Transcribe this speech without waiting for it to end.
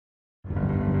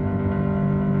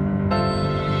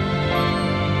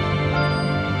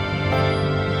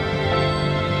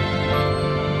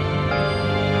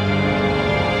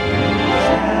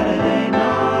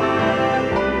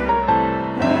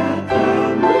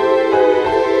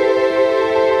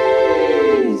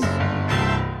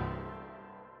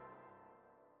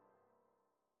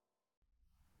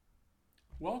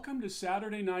Welcome to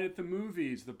Saturday Night at the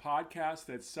Movies, the podcast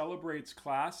that celebrates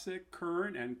classic,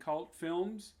 current, and cult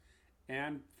films,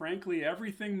 and frankly,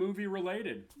 everything movie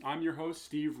related. I'm your host,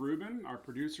 Steve Rubin. Our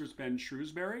producer's Ben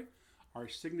Shrewsbury. Our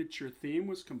signature theme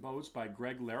was composed by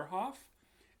Greg Lerhoff,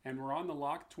 and we're on the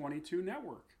Lock 22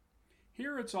 network.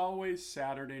 Here it's always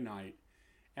Saturday night,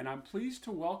 and I'm pleased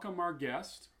to welcome our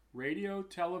guest, radio,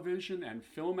 television, and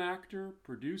film actor,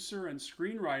 producer, and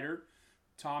screenwriter,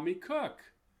 Tommy Cook.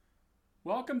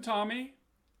 Welcome, Tommy.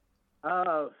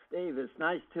 Oh, Steve, it's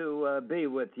nice to be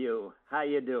with you. How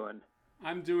you doing?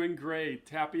 I'm doing great.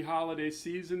 Happy holiday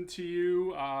season to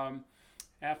you.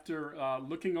 After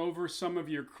looking over some of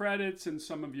your credits and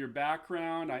some of your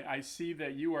background, I see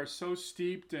that you are so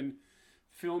steeped in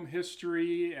film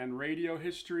history and radio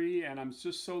history, and I'm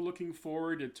just so looking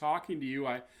forward to talking to you.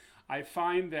 I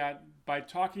find that by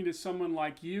talking to someone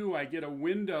like you, I get a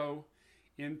window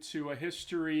into a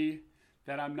history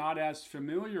that I'm not as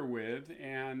familiar with,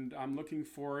 and I'm looking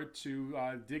forward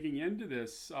to digging into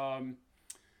this.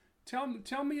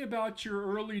 Tell me about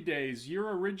your early days.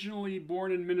 You're originally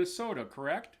born in Minnesota,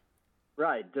 correct?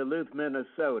 Right, Duluth,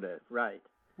 Minnesota, right.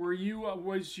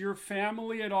 Was your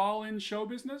family at all in show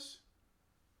business?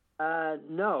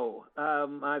 No.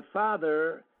 My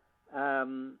father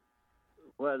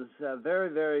was very,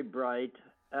 very bright.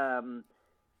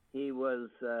 He was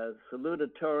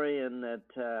salutatorian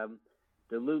at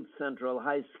Duluth Central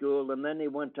High School, and then he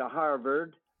went to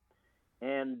Harvard,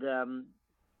 and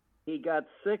he got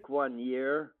sick one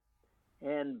year,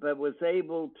 but was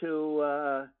able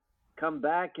to come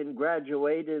back and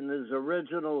graduate in his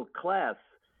original class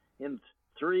in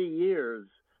 3 years.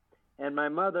 And my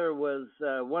mother was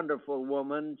a wonderful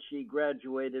woman. She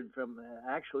graduated from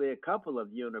actually a couple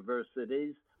of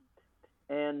universities,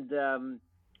 and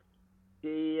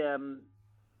she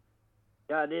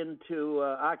got into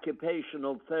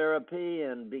occupational therapy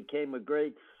and became a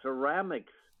great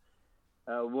ceramics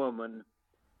woman.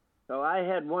 So I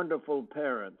had wonderful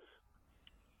parents,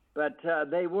 but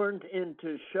they weren't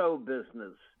into show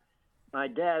business. My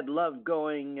dad loved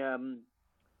going,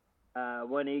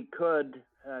 when he could,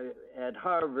 at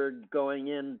Harvard, going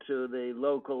into the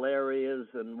local areas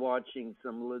and watching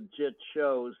some legit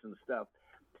shows and stuff.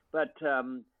 But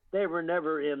they were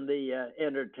never in the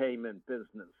entertainment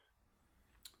business.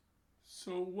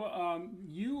 So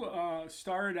you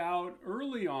started out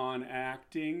early on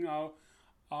acting.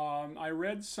 I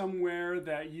read somewhere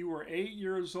that you were 8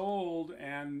 years old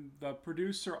and the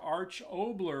producer Arch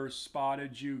Obler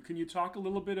spotted you. Can you talk a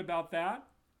little bit about that?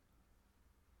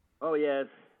 Oh, yes.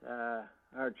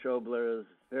 Arch Obler is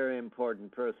a very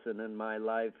important person in my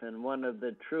life and one of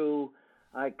the true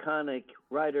iconic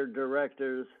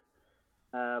writer-directors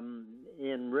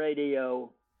in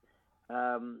radio,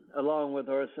 along with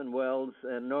Orson Welles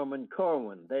and Norman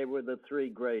Corwin. They were the three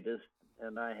greatest,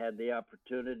 and I had the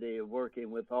opportunity of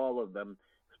working with all of them,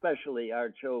 especially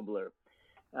Arch Obler.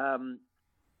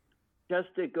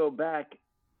 Just to go back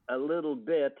a little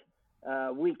bit,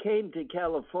 we came to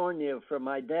California for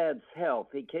my dad's health.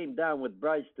 He came down with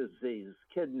Bryce disease.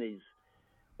 Kidneys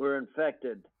were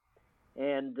infected.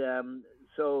 And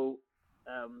so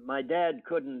my dad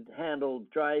couldn't handle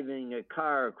driving a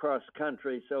car across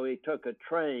country, so he took a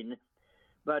train.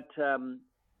 But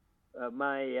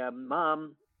my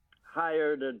mom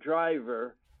hired a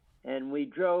driver, and we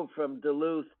drove from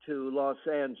Duluth to Los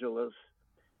Angeles.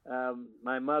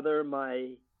 My mother,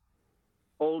 my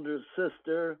older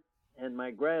sister, and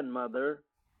my grandmother,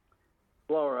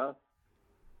 Flora.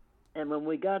 And when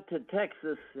we got to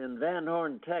Texas, in Van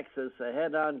Horn, Texas, a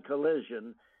head-on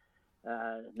collision,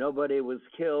 nobody was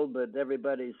killed, but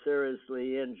everybody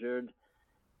seriously injured.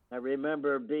 I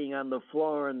remember being on the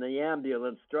floor in the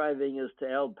ambulance driving us to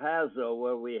El Paso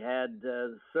where we had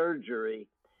surgery.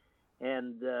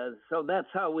 And so that's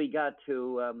how we got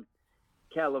to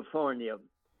California.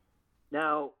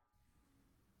 Now,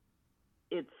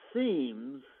 it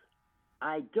seems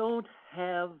I don't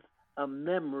have a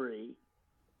memory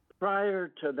prior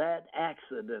to that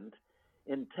accident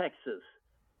in Texas.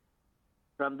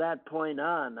 From that point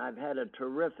on, I've had a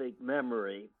terrific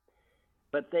memory.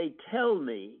 But they tell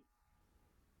me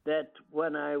that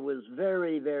when I was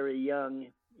very, very young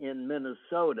in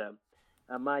Minnesota,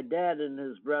 my dad and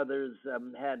his brothers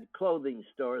had clothing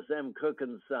stores, M. Cook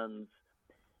 & Sons,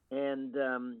 and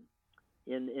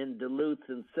in Duluth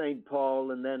and St.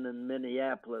 Paul and then in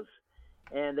Minneapolis.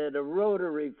 And at a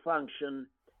Rotary function,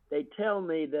 they tell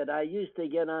me that I used to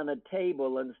get on a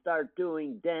table and start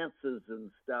doing dances and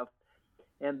stuff,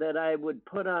 and that I would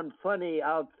put on funny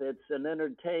outfits and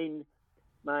entertain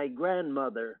my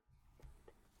grandmother.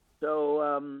 So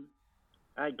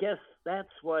I guess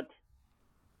that's what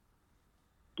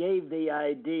gave the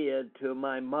idea to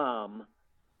my mom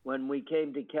when we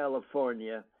came to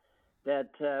California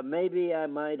that maybe I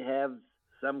might have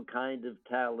some kind of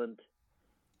talent.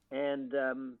 And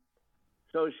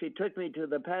so she took me to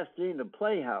the Pasadena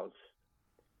Playhouse.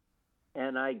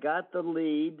 And I got the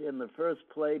lead in the first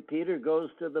play, Peter Goes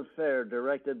to the Fair,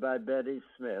 directed by Betty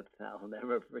Smith. I'll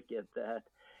never forget that.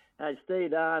 I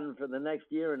stayed on for the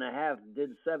next year and a half,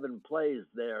 did 7 plays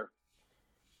there.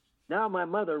 Now my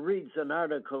mother reads an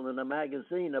article in a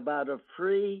magazine about a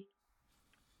free,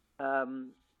 to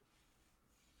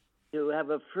have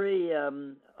a free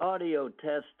audio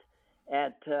test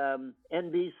at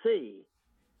NBC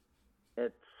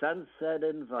at Sunset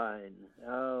and Vine.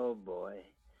 Oh, boy.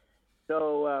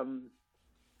 So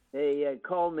they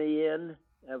called me in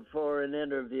for an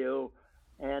interview,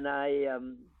 and I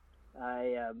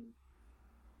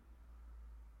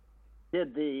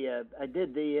did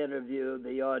the interview,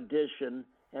 the audition,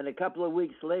 and a couple of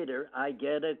weeks later, I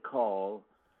get a call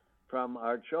from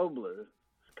Arch Obler's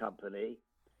company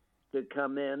to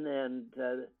come in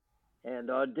and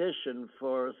audition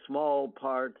for a small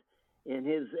part in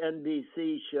his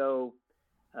NBC show,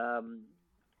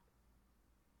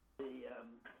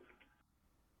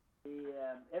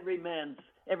 Every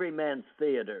Man's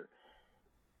Theater.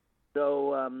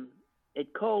 So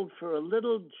it called for a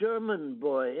little German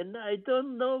boy, and I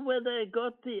don't know whether I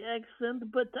got the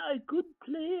accent, but I could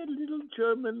play a little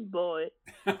German boy.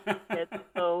 And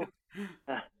so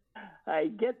I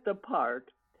get the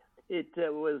part. It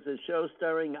was a show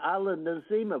starring Alla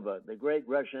Nazimova, the great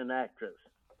Russian actress.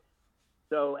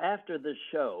 So after the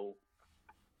show,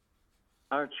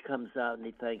 Arch comes out and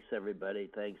he thanks everybody,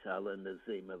 thanks Alla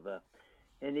Nazimova.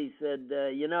 And he said,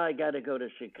 I got to go to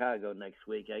Chicago next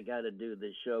week. I got to do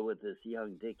this show with this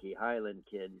young Dickie Highland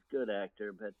kid. He's a good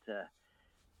actor, but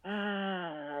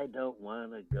I don't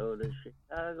want to go to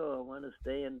Chicago. I want to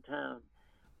stay in town.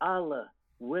 Alla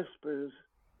whispers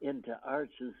into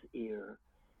Arch's ear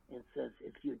and says,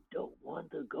 if you don't want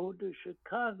to go to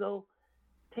Chicago,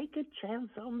 take a chance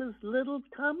on this little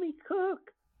Tommy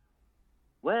Cook.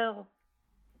 Well,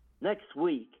 next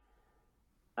week,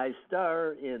 I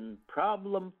star in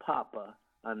Problem Papa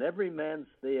on Every Man's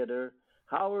Theater.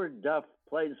 Howard Duff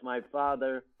plays my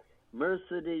father.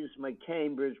 Mercedes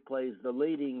McCambridge plays the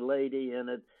leading lady in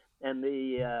it. And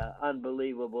the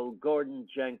unbelievable Gordon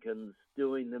Jenkins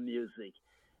doing the music.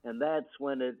 And that's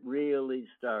when it really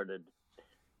started.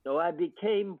 So I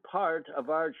became part of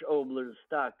Arch Obler's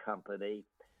stock company,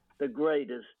 the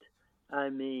greatest. I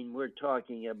mean, we're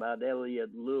talking about Elliot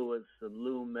Lewis and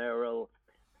Lou Merrill,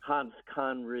 Hans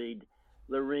Conried,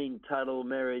 Lorene Tuttle,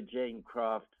 Mary Jane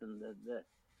Croft, and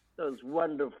those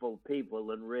wonderful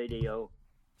people in radio.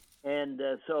 And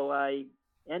so I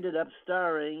ended up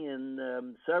starring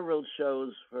in several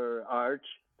shows for Arch.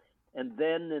 And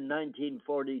then in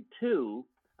 1942,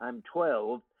 I'm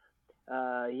 12,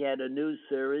 he had a new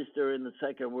series during the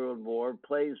Second World War,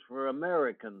 Plays for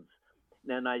Americans.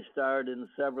 And I starred in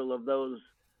several of those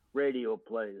radio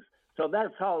plays. So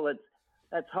that's how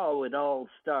it all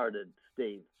started,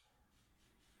 Steve.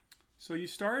 So you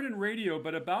started in radio,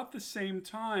 but about the same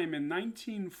time, in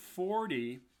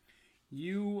 1940,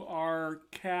 you are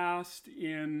cast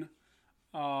in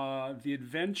The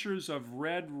Adventures of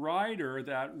Red Ryder,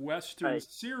 that Western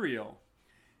serial.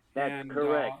 That's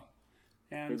correct.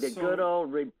 And the good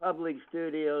old Republic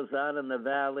Studios out in the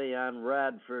valley on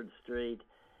Radford Street.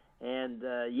 And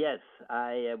yes,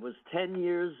 I was 10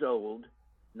 years old,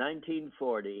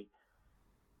 1940,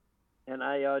 and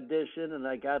I auditioned and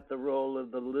I got the role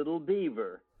of the Little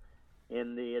Beaver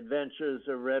in The Adventures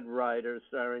of Red Ryder,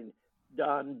 starring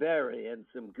Don Barry and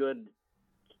some good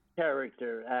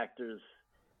character actors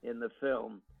in the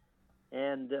film.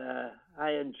 And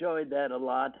I enjoyed that a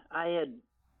lot. I had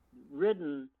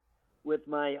ridden with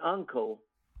my uncle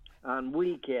on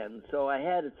weekends, so I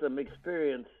had some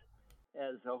experience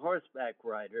as a horseback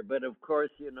rider. But of course,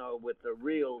 with the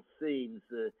real scenes,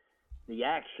 the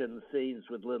action scenes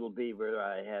with Little Beaver,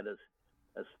 I had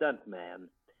a stunt man.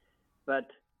 But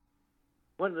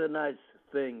one of the nice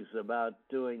things about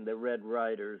doing the Red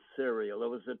Ryder serial, it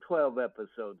was a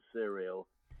 12-episode serial,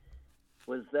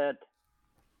 was that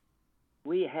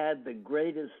we had the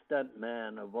greatest stunt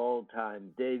man of all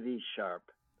time, Davy Sharp.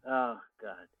 Oh,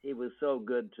 God, he was so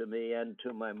good to me and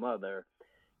to my mother.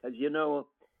 Because,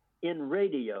 in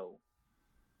radio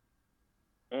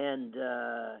and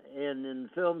in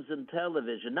films and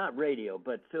television, not radio,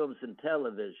 but films and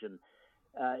television,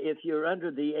 if you're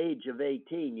under the age of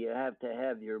 18, you have to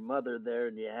have your mother there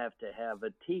and you have to have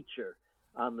a teacher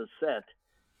on the set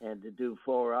and to do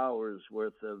 4 hours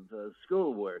worth of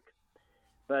schoolwork.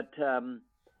 But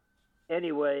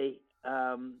anyway,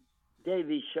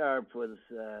 Davy Sharp was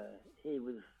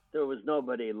there was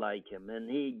nobody like him, and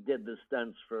he did the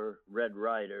stunts for Red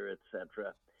Ryder,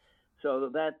 etc. So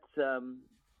that's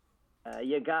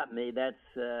You Got Me. That's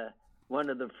one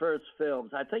of the first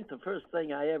films. I think the first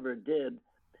thing I ever did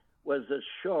was a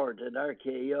short at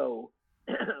RKO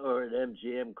or at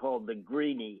MGM called The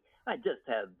Greenie. I just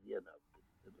had, a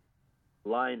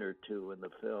line or two in the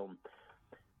film.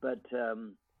 But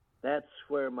that's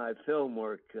where my film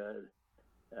work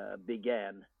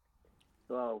began.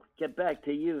 So I'll get back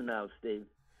to you now, Steve.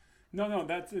 No,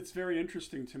 it's very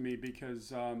interesting to me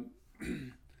because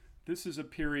this is a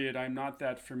period I'm not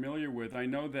that familiar with. I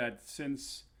know that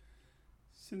since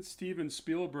Steven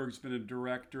Spielberg's been a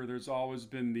director, there's always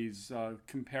been these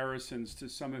comparisons to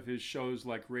some of his shows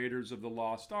like Raiders of the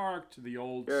Lost Ark, to the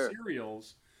old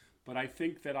serials. But I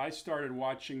think that I started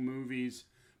watching movies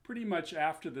pretty much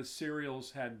after the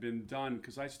serials had been done,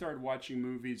 because I started watching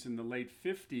movies in the late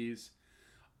 50s,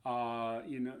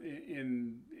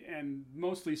 and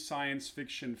mostly science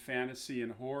fiction, fantasy,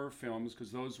 and horror films,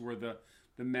 because those were the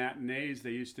matinees they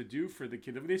used to do for the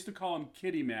kid. They used to call them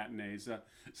kiddie matinees.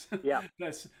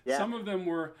 Some of them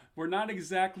were not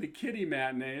exactly kiddie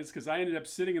matinees, because I ended up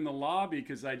sitting in the lobby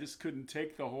because I just couldn't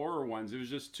take the horror ones. It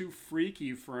was just too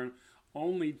freaky for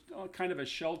only kind of a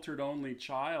sheltered only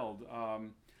child.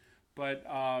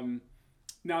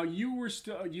 Now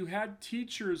you had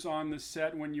teachers on the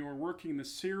set when you were working the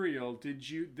serial.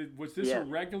 Was this a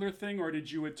regular thing, or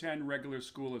did you attend regular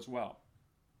school as well?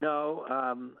 No,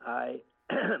 I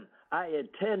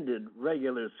attended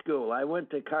regular school. I went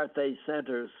to Carthay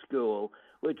Center School,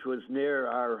 which was near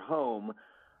our home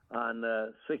on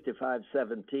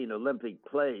 6517 Olympic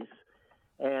Place,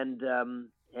 and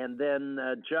then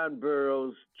John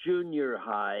Burroughs Junior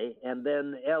High, and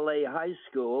then L.A. High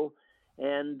School,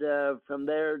 and from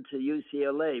there to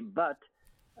UCLA. But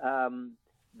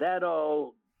that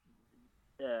all,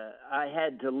 I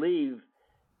had to leave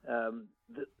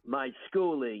my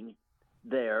schooling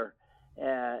there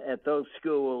at those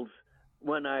schools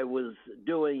when I was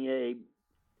doing a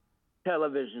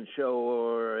television show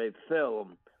or a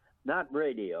film, not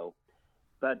radio.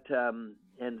 But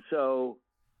and so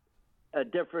a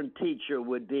different teacher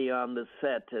would be on the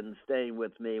set and staying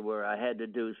with me, where I had to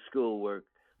do schoolwork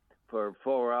for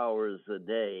 4 hours a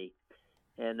day,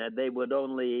 and they would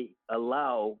only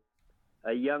allow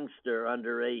a youngster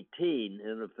under 18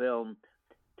 in a film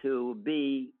to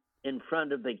be in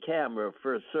front of the camera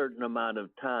for a certain amount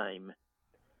of time.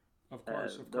 Of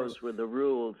course. Those were the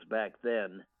rules back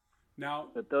then.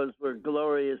 But those were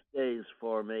glorious days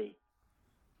for me.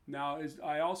 Now,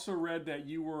 I also read that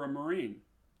you were a Marine.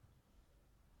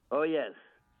 Oh, yes.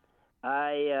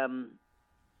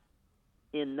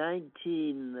 In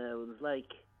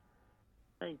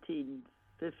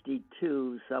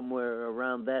 1952, somewhere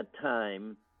around that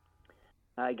time,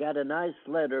 I got a nice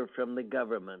letter from the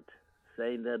government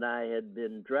saying that I had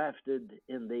been drafted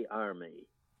in the Army.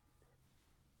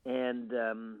 And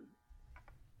the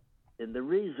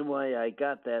reason why I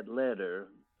got that letter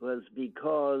was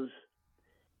because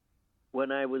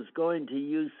when I was going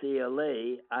to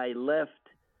UCLA, I left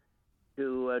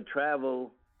to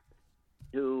travel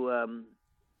to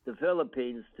the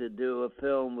Philippines to do a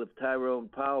film with Tyrone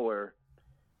Power.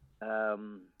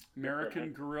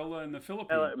 American Guerrilla in the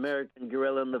Philippines. American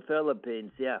Guerrilla in the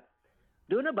Philippines, yeah.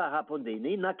 Doon na ba hapon din?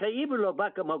 Nakaibulo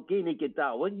ba ka magkini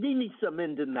kita? Wag din sa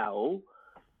Mindanao.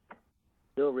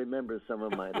 Still remember some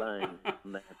of my lines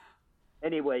from that.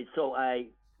 Anyway, so I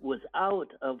was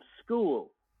out of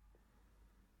school.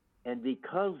 And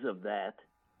because of that,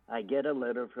 I get a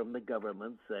letter from the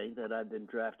government saying that I've been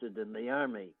drafted in the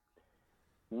Army.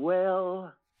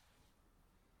 Well,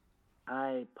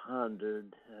 I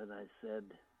pondered and I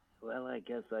said, well, I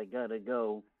guess I gotta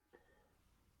go.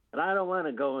 But I don't want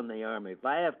to go in the Army. If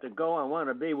I have to go, I want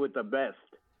to be with the best.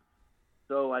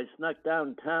 So I snuck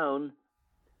downtown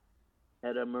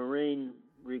at a Marine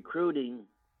recruiting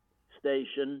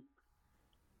station,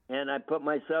 and I put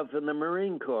myself in the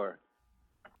Marine Corps.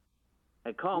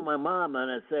 I called my mom and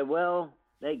I said, well,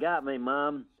 they got me,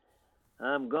 Mom.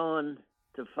 I'm going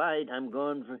to fight. I'm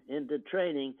going into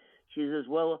training. She says,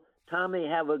 well, Tommy,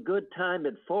 have a good time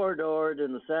at Fort Ord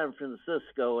in San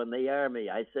Francisco in the Army.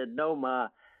 I said, no, Ma,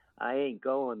 I ain't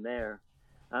going there.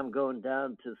 I'm going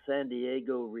down to San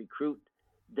Diego Recruit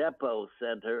Depot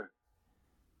Center.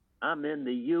 I'm in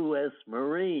the U.S.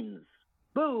 Marines.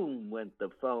 Boom, went the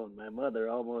phone. My mother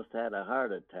almost had a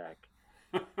heart attack.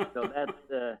 So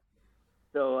that's...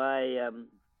 So I,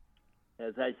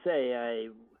 as I say,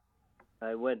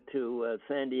 I went to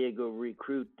San Diego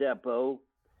Recruit Depot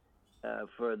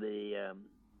for the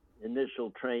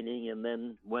initial training, and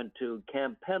then went to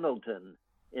Camp Pendleton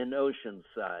in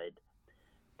Oceanside,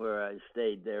 where I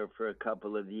stayed there for a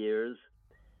couple of years.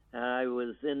 I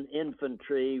was in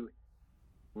infantry,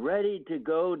 ready to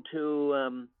go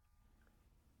to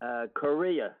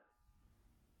Korea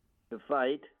to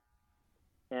fight.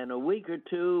 And a week or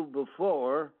two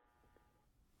before,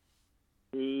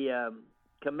 the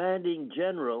commanding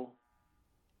general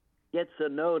gets a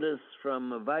notice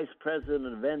from a vice president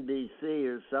of NBC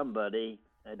or somebody,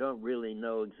 I don't really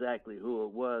know exactly who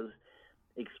it was,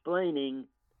 explaining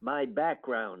my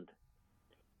background.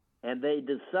 And they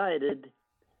decided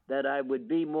that I would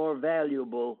be more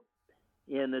valuable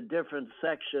in a different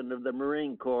section of the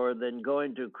Marine Corps than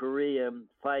going to Korea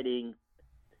fighting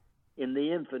in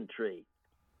the infantry.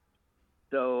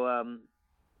 So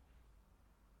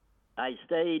I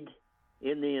stayed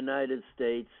in the United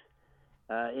States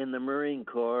in the Marine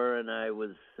Corps, and I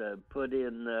was put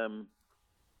in,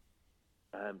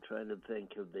 I'm trying to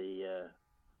think of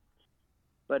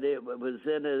but it was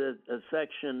in a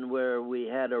section where we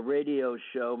had a radio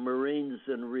show, Marines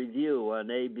in Review on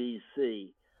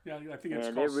ABC. Yeah, I think it's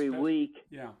and called every week,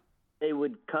 yeah, they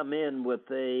would come in with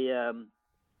a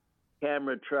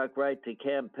camera truck right to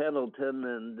Camp Pendleton,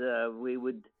 and we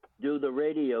would do the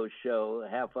radio show, a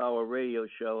half-hour radio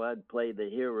show. I'd play the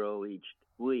hero each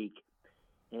week.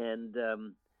 And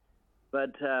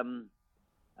but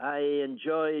I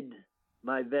enjoyed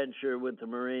my venture with the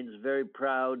Marines, very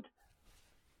proud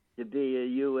to be a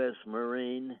U.S.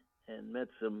 Marine, and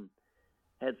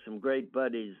had some great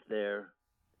buddies there.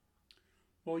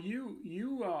 Well,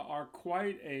 you are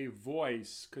quite a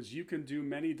voice, because you can do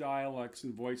many dialects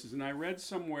and voices. And I read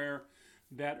somewhere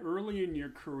that early in your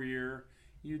career,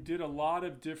 you did a lot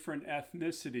of different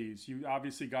ethnicities. You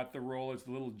obviously got the role as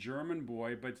the little German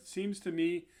boy, but it seems to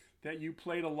me that you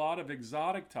played a lot of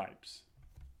exotic types.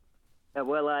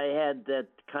 Well, I had that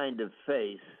kind of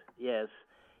face, yes.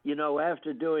 You know,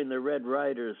 after doing the Red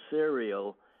Ryder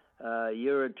serial, a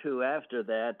year or two after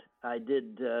that, I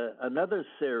did another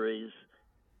series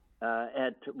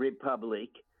at Republic,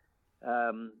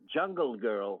 Jungle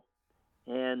Girl,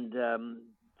 and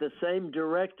the same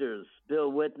directors,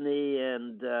 Bill Whitney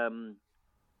and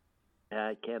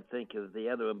I can't think of the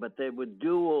other one, but they were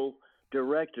dual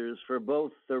directors for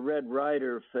both the Red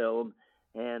Ryder film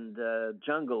and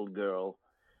Jungle Girl.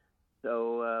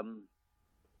 So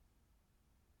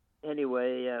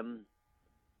anyway,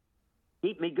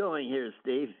 keep me going here,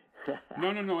 Steve.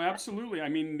 No, absolutely. I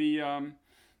mean,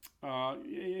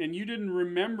 and you didn't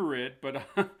remember it, but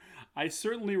I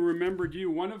certainly remembered you.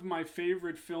 One of my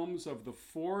favorite films of the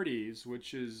 40s,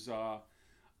 which is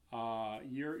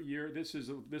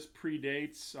this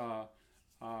predates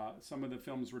some of the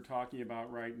films we're talking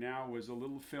about right now, was a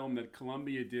little film that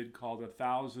Columbia did called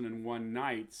 1001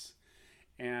 Nights.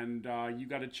 And you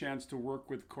got a chance to work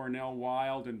with Cornell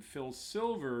Wilde and Phil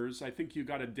Silvers. I think you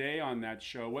got a day on that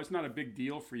show. It was not a big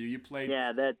deal for you. You played.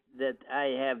 Yeah, that I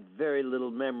have very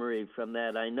little memory from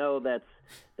that. I know that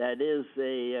is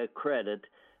a credit,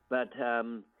 but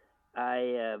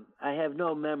I have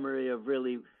no memory of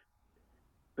really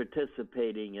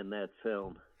participating in that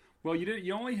film. Well,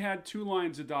 you only had 2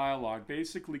 lines of dialogue.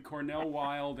 Basically, Cornell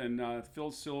Wilde and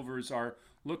Phil Silvers are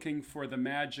looking for the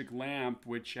magic lamp,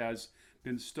 which has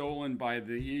been stolen by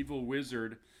the evil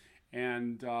wizard,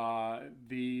 and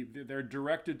they're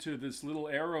directed to this little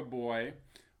Arab boy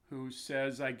who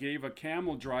says, "I gave a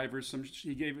camel driver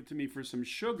he gave it to me for some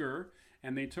sugar,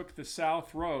 and they took the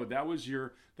South Road." That was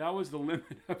the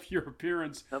limit of your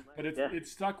appearance, but it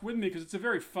stuck with me because it's a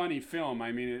very funny film.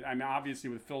 I mean, obviously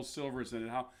with Phil Silvers in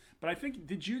it. But I think,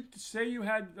 did you say you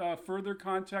had further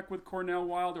contact with Cornell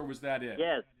Wilde, or was that it?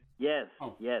 Yes.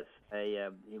 Oh. Yes.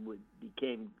 We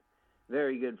became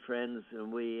very good friends,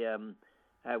 and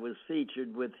I was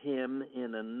featured with him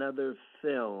in another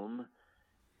film.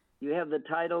 You have the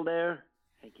title there?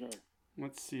 I can't.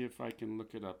 Let's see if I can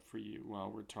look it up for you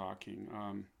while we're talking.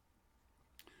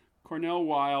 Cornell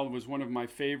Wilde was one of my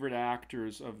favorite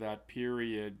actors of that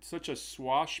period. Such a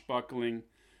swashbuckling,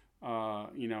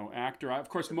 actor. Of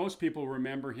course, most people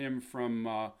remember him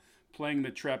from playing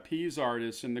the trapeze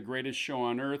artist in The Greatest Show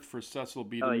on Earth for Cecil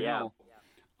B. DeMille. Yeah.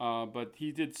 But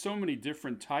he did so many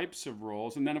different types of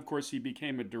roles. And then, of course, he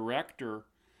became a director.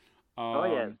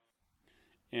 Yes.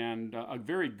 And a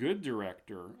very good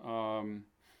director.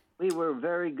 We were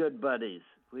very good buddies.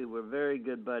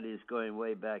 Going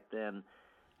way back then.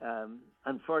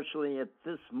 Unfortunately, at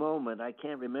this moment, I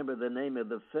can't remember the name of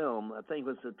the film. I think it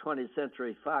was a 20th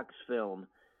Century Fox film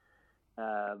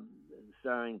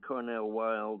starring Cornell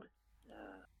Wilde.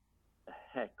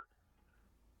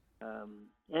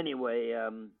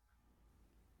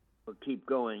 I'll keep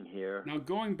going here. Now,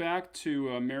 going back to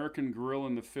American Grill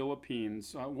in the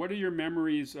Philippines, what are your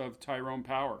memories of Tyrone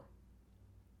Power?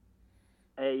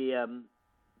 A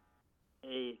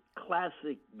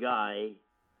classic guy,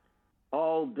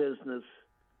 all business,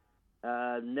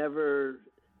 never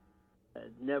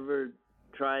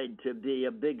tried to be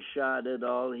a big shot at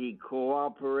all. He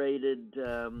cooperated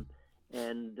and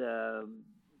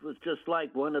was just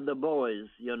like one of the boys,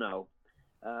 you know.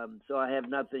 So I have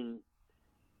nothing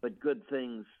but good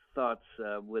thoughts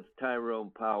with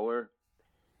Tyrone Power,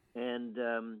 and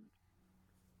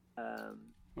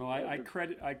well, I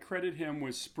credit him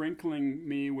with sprinkling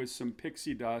me with some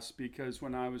pixie dust, because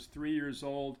when I was 3 years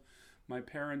old, my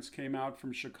parents came out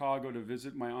from Chicago to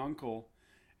visit my uncle,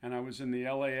 and I was in the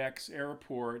LAX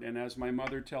airport. And as my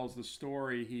mother tells the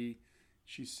story,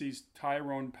 she sees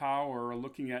Tyrone Power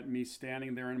looking at me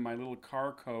standing there in my little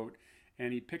car coat,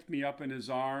 and he picked me up in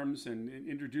his arms and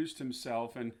introduced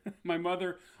himself. And my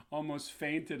mother almost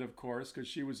fainted, of course, because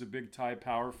she was a big Ty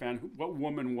Power fan. What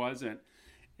woman wasn't?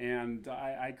 And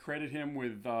I credit him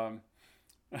with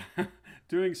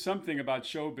doing something about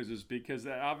show business, because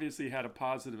that obviously had a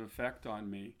positive effect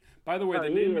on me. By the way, the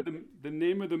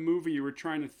name of the movie you were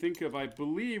trying to think of, I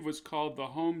believe, was called The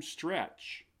Home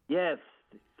Stretch. Yes,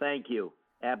 thank you.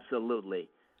 Absolutely.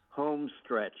 Home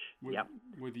Stretch. Yep.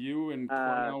 With you and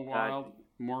Cornell Wilde,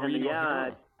 Maureen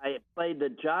O'Hara. I played the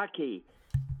jockey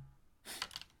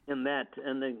in that,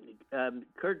 and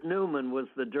Kurt Newman was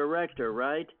the director,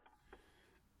 right?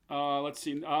 Let's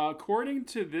see. According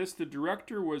to this, the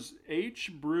director was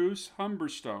H. Bruce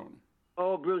Humberstone.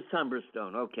 Oh, Bruce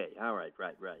Humberstone. Okay. All right.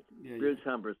 Yeah, Bruce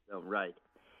Humberstone. Right.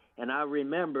 And I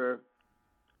remember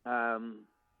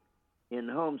in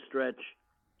Home Stretch,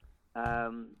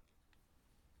 as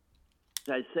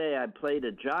I say, I played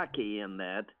a jockey in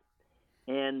that,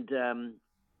 and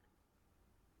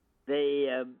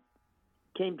they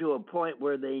came to a point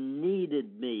where they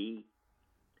needed me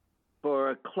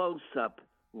for a close-up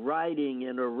riding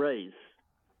in a race.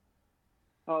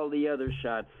 All the other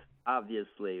shots,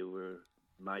 obviously, were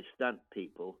my stunt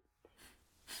people.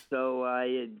 So I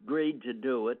agreed to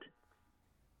do it.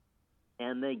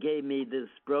 And they gave me this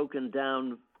broken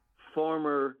down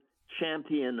former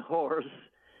champion horse.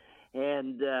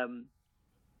 And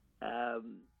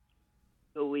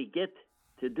so we get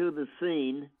to do the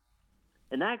scene,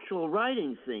 an actual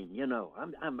riding scene, you know.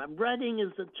 I'm riding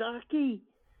as a jockey.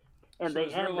 And so they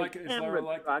have the camera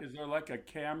truck. Is there like a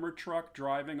camera truck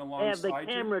driving alongside you? They have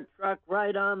the camera truck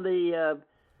right on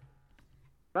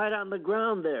the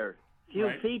ground there, a few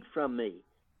feet from me.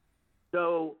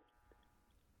 So,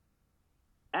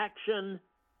 action,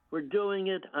 we're doing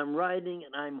it. I'm riding,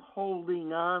 and I'm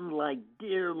holding on like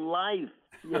dear life,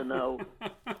 you know.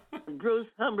 Bruce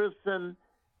Humberstone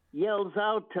yells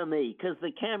out to me, because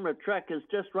the camera truck is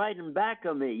just right in back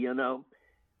of me, you know.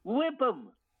 Whip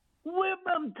him! Whip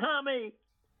him, Tommy!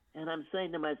 And I'm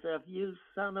saying to myself, you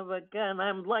son of a gun,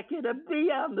 I'm lucky to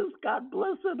be on this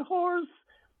God-blessed horse.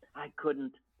 I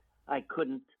couldn't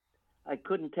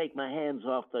take my hands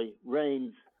off the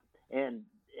reins and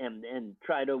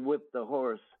try to whip the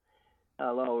horse.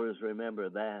 I'll always remember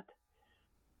that.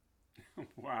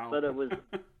 Wow. But it was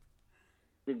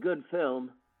a good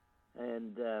film,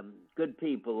 and good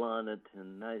people on it,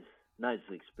 and nice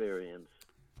experience.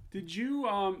 Did you,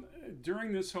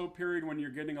 during this whole period when you're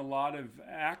getting a lot of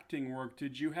acting work,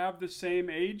 did you have the same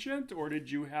agent, or did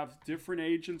you have different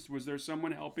agents? Was there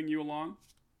someone helping you along?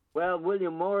 Well,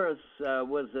 William Morris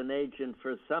was an agent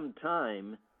for some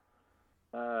time.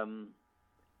 The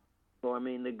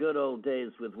good old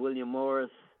days with William Morris,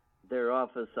 their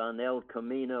office on El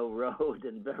Camino Road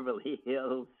in Beverly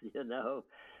Hills, you know,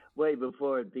 way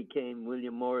before it became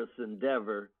William Morris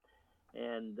Endeavor.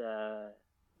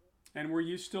 And were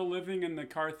you still living in the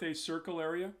Carthay Circle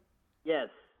area? Yes.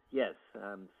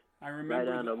 I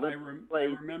remember. I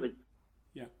remember.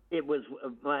 Yeah. It was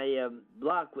my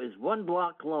block was 1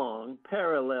 block long,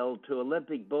 parallel to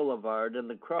Olympic Boulevard, and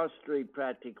the cross street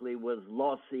practically was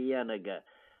La Cienega.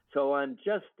 So I'm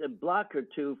just a block or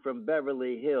two from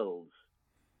Beverly Hills.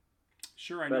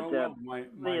 Sure, I know.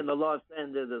 In the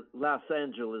Los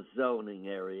Angeles zoning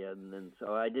area, and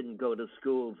so I didn't go to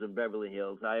schools in Beverly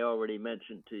Hills. I already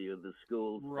mentioned to you the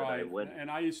schools that I went. And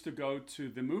I used to go to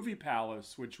the Movie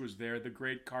Palace, which was there, the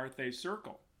great Carthay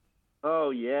Circle.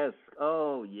 Oh yes.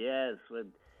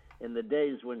 In the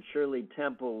days when Shirley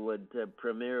Temple would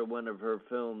premiere one of her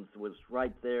films, was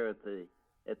right there at the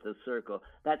Circle.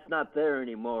 That's not there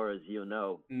anymore, as you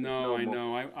know. No, I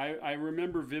know. I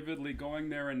remember vividly going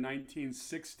there in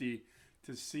 1960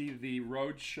 to see the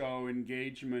roadshow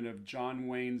engagement of John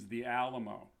Wayne's The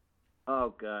Alamo.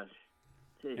 Oh, gosh.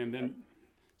 And then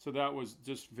So that was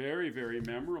just very, very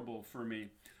memorable for me.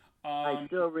 I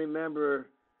still remember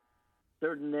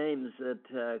certain names at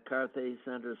Carthay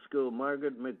Center School.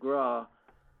 Margaret McGraw,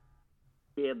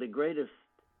 she had the greatest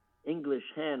English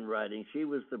handwriting. She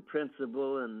was the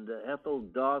principal, and Ethel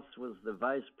Doss was the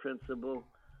vice principal.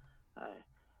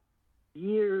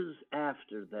 Years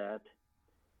after that,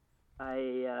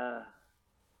 I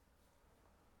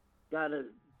got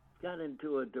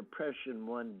into a depression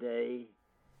one day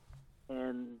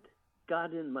and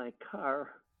got in my car.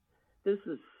 This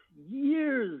is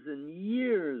years and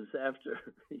years after,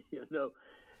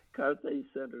 Carthay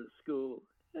Center School.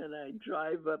 And I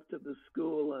drive up to the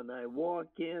school and I walk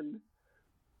in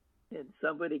and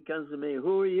somebody comes to me,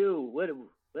 "Who are you? What do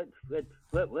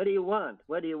you want?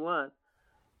 What do you want?"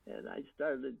 And I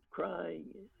started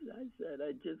crying. I said,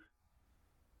 I just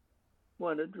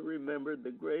wanted to remember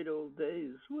the great old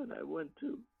days when I went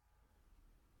to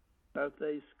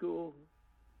Carthay School.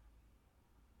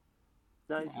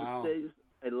 Nicest days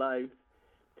of my life.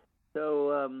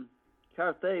 So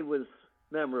Carthay was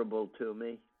memorable to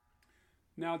me.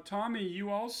 Now, Tommy, you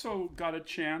also got a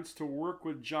chance to work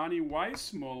with Johnny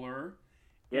Weissmuller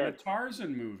in a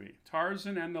Tarzan movie,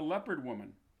 Tarzan and the Leopard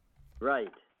Woman.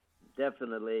 Right,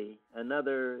 definitely.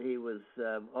 He was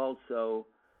also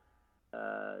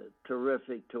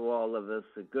terrific to all of us,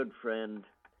 a good friend.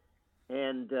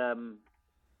 And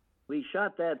we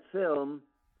shot that film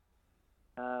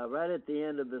right at the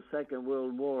end of the Second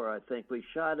World War, I think. We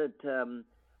shot it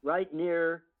right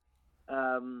near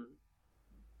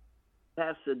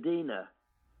Pasadena,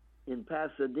 in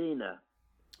Pasadena.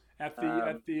 At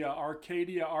the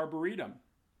Arcadia Arboretum.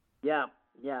 Yeah,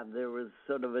 there was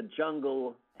sort of a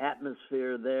jungle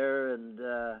atmosphere there, and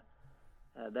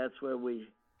that's where we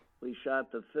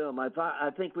shot the film. I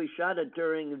think we shot it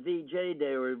during VJ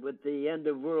Day, or with the end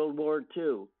of World War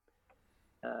II.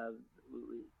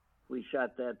 We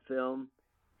shot that film,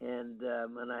 and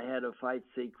I had a fight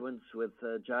sequence with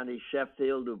Johnny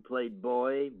Sheffield, who played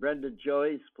Boy. Brenda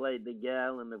Joyce played the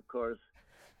gal, and of course,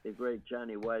 the great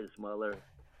Johnny Weissmuller.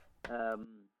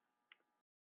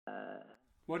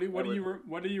 What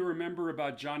do you remember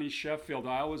about Johnny Sheffield?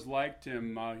 I always liked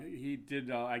him. He did.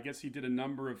 I guess he did a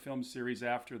number of film series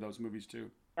after those movies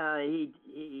too.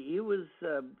 He was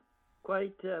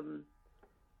quite.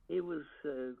 He was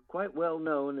quite well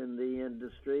known in the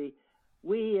industry.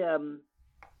 We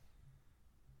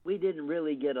didn't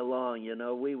really get along,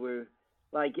 We were,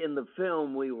 like in the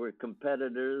film, we were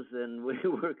competitors, and we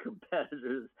were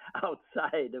competitors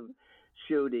outside of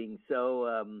shooting.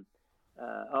 So,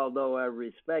 although I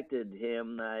respected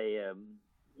him,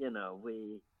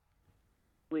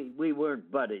 we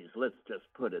weren't buddies. Let's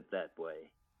just put it that way.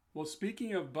 Well,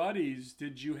 speaking of buddies,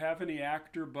 did you have any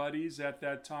actor buddies at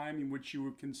that time in which you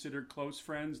would consider close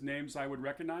friends, names I would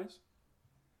recognize?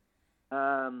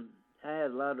 I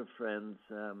had a lot of friends.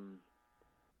 Trying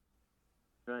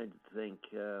to think,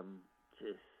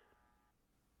 just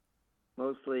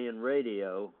mostly in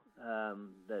radio,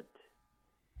 that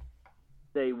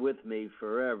stay with me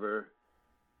forever.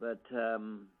 But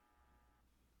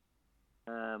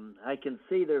I can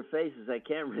see their faces. I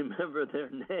can't remember their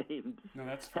names. No,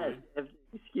 that's fine.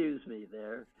 Excuse me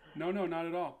there. No, not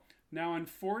at all. Now, in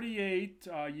 '48,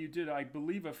 you did, I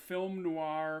believe, a film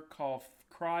noir called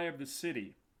Cry of the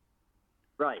City.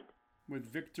 Right. With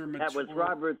Victor Mature. That was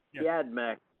Robert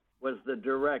Yadmak was the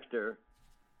director.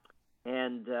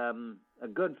 And a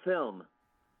good film.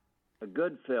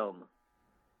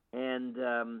 And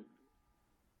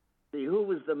see, who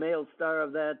was the male star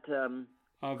of that?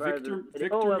 Victor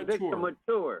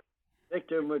Mature.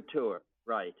 Victor Mature,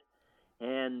 right.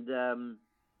 And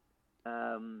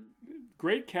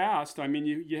great cast. I mean,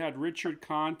 you had Richard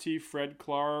Conte, Fred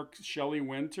Clark, Shelley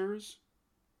Winters.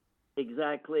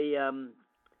 Exactly.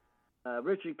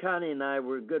 Richard Conte and I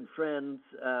were good friends.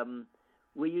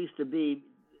 We used to be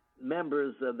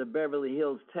members of the Beverly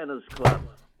Hills Tennis Club.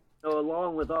 So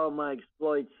along with all my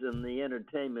exploits in the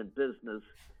entertainment business,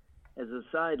 as a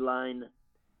sideline,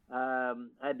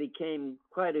 I became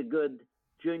quite a good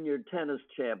junior tennis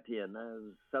champion. I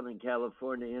was Southern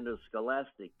California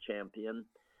interscholastic champion.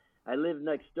 I lived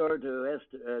next door to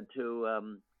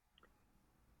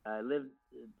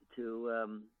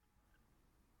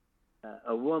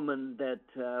a woman that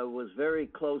was very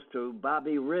close to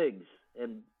Bobby Riggs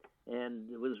and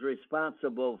was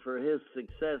responsible for his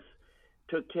success,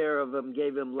 took care of him,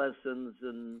 gave him lessons,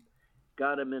 and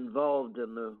got him involved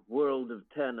in the world of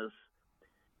tennis.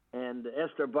 And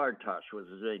Esther Bartosh was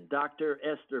his name, Dr.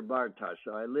 Esther Bartosh.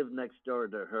 So I lived next door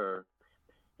to her.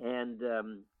 And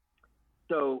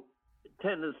so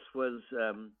tennis was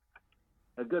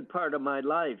a good part of my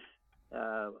life.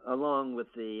 along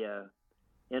with the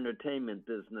entertainment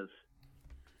business.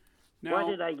 Now, Why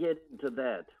did I get into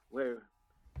that? Where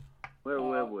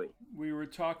were we? We were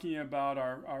talking about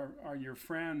our your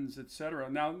friends, etc.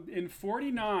 Now, in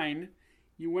 '49,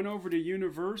 you went over to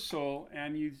Universal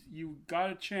and you got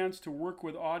a chance to work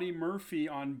with Audie Murphy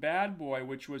on Bad Boy,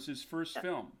 which was his first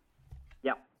film.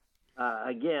 Yeah.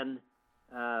 Again,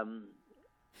 a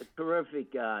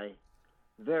terrific guy,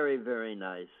 very, very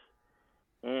nice,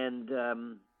 and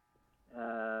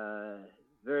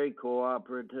very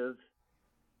cooperative.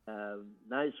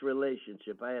 Nice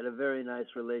relationship. I had a very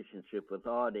nice relationship with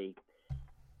Audie.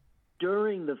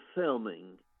 During the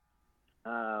filming,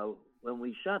 when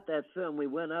we shot that film, we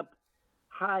went up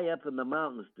high up in the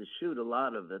mountains to shoot a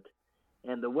lot of it,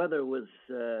 and the weather was,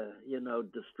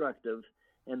 destructive,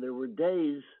 and there were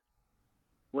days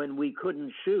when we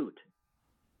couldn't shoot.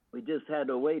 We just had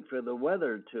to wait for the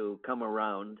weather to come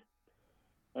around,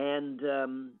 and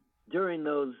during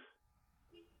those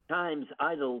times,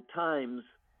 idle times,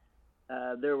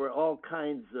 there were all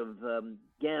kinds of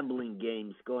gambling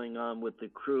games going on with the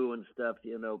crew and stuff,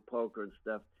 poker and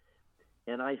stuff.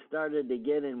 And I started to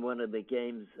get in one of the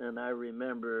games, and I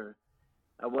remember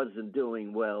I wasn't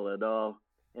doing well at all.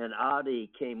 And Audie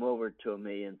came over to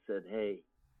me and said, "Hey,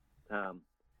 Tom,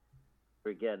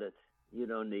 forget it. You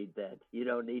don't need that. You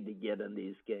don't need to get in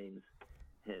these games."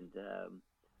 And there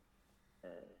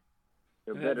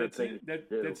are better things to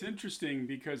do. That's interesting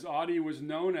because Audie was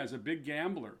known as a big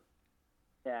gambler.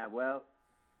 Yeah, well,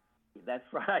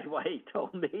 that's right. Why he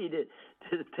told me to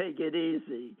take it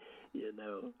easy,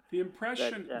 The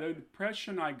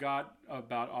impression I got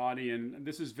about Audie, and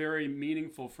this is very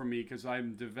meaningful for me because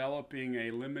I'm developing a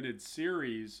limited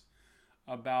series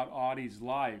about Audie's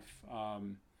life.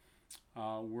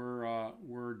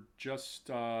 We're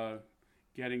just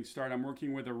getting started. I'm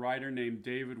working with a writer named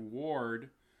David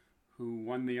Ward, who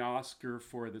won the Oscar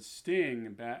for The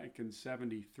Sting back in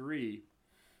 '73.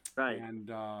 Right. And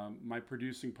my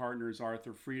producing partner is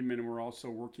Arthur Friedman, and we're also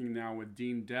working now with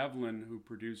Dean Devlin, who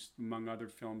produced, among other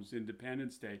films,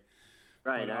 Independence Day.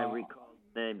 Right, I recall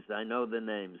names. I know the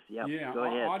names. Yep. Yeah, go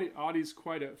ahead. Audie's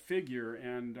quite a figure,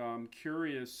 and I'm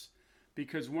curious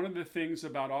because one of the things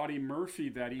about Audie Murphy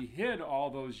that he hid all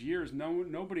those years,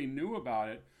 nobody knew about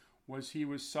it, was he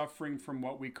was suffering from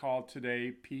what we call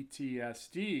today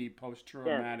PTSD,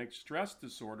 post-traumatic stress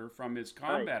disorder, from his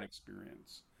combat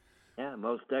experience. Yeah,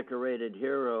 most decorated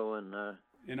hero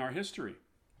in our history.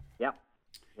 Yep.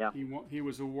 Yep. He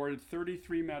was awarded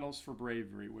 33 medals for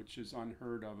bravery, which is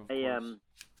unheard of course.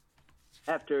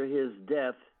 After his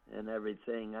death and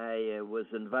everything, I was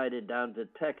invited down to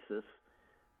Texas,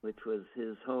 which was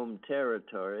his home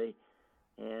territory,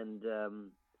 and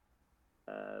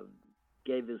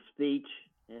gave a speech,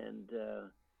 and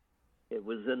it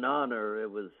was an honor. It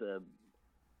was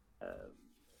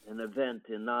an event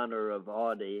in honor of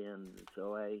Audie, and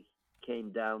so I came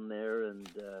down there and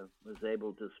was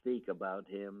able to speak about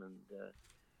him, and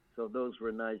so those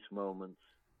were nice moments.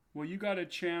 Well, you got a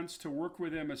chance to work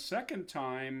with him a second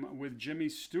time with Jimmy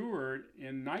Stewart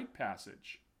in Night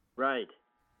Passage. Right.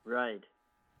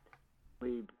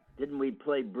 We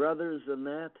play brothers in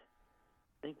that?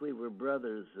 I think we were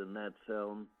brothers in that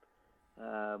film.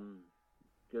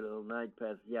 Good old Night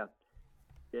Passage. Yeah,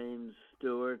 James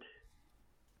Stewart.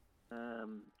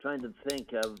 Trying to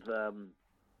think of a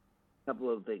couple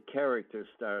of the character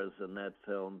stars in that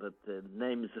film, but the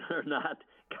names are not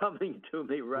coming to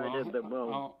me at the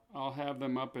moment. I'll have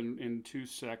them up in 2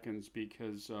 seconds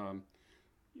because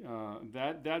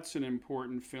that's an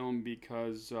important film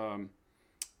because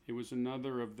it was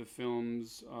another of the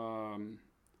films.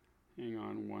 Hang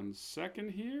on 1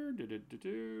 second here. Yeah,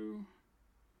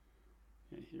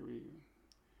 here we go.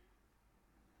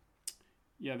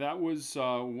 Yeah, that was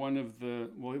one of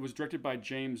the. Well, it was directed by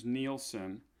James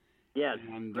Nielsen. Yes,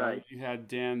 and right. You had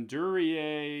Dan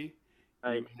Duryea.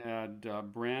 Right. You had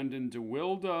Brandon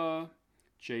DeWilde,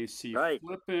 J.C. Right.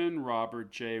 Flippin,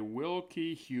 Robert J.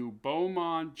 Wilkie, Hugh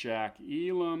Beaumont, Jack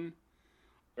Elam.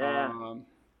 Yeah.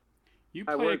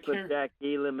 I worked with Jack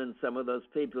Elam and some of those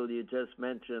people you just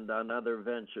mentioned on other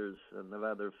ventures and of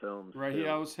other films. Right, too. He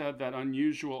always had that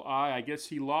unusual eye. I guess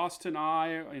he lost an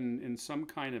eye in some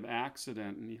kind of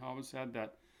accident, and he always had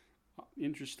that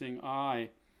interesting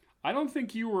eye. I don't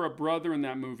think you were a brother in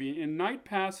that movie. In Night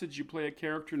Passage, you play a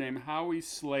character named Howie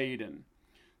Sladen.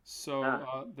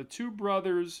 So the two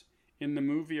brothers in the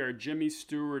movie are Jimmy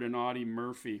Stewart and Audie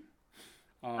Murphy.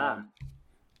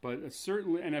 But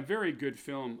certainly, and a very good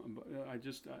film.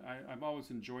 I've always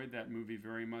enjoyed that movie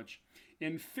very much.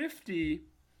 In '50,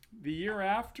 the year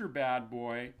after Bad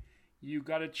Boy, you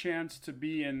got a chance to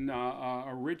be in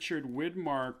a Richard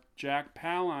Widmark, Jack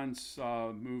Palance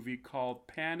movie called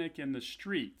Panic in the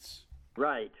Streets.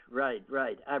 Right.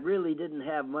 I really didn't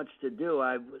have much to do.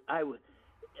 Um,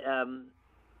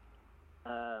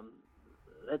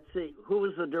 let's see, who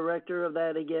was the director of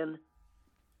that again?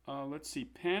 Let's see.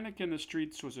 Panic in the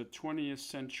Streets was a 20th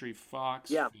Century Fox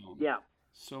film. Yeah.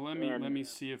 So let me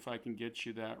see if I can get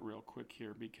you that real quick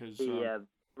here, because the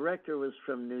director was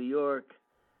from New York.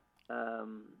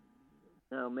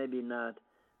 No, maybe not.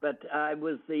 But I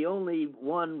was the only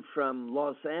one from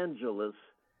Los Angeles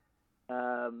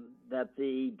that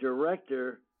the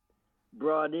director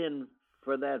brought in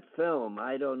for that film.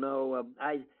 I don't know.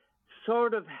 I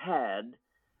sort of had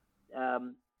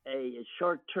a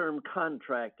short-term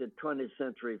contract at 20th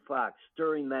Century Fox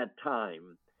during that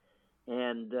time,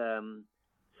 and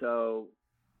so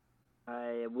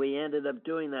we ended up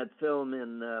doing that film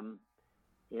in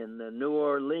New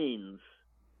Orleans,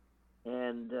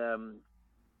 and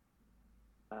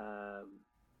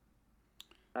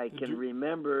I can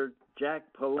remember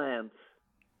Jack Palance.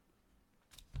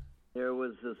 There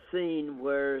was a scene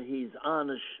where he's on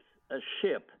a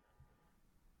ship,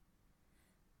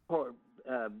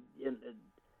 and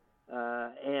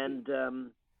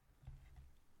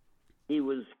he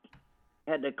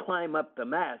had to climb up the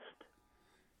mast.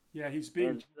 Yeah, he's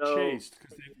being chased.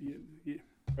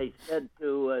 They said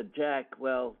to Jack,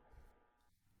 well,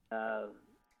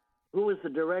 who was the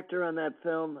director on that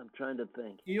film? I'm trying to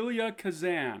think. Elia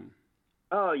Kazan.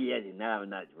 Oh, yeah, no,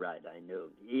 not right. I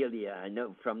knew. Elia, I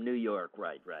know, from New York.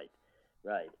 Right.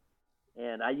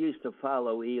 And I used to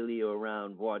follow Elia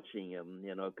around watching him,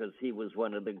 because he was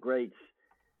one of the greats,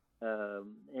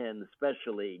 and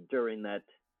especially during that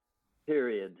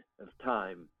period of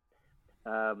time.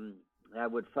 I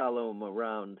would follow him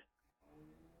around,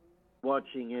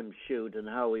 watching him shoot and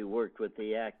how he worked with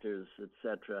the actors,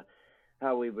 etc.,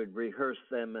 how he would rehearse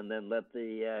them and then let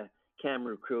the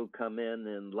camera crew come in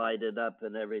and light it up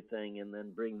and everything, and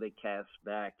then bring the cast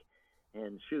back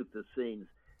and shoot the scenes.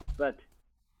 But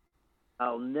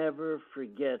I'll never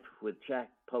forget with Jack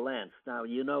Palance. Now,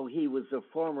 he was a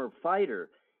former fighter.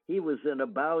 He was in a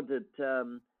bout at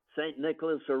St.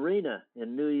 Nicholas Arena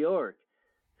in New York.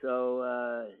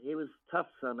 So he was a tough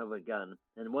son of a gun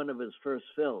in one of his first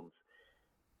films.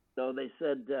 So they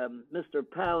said, Mr.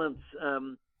 Palance,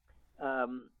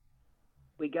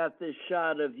 we got this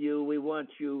shot of you. We want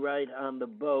you right on the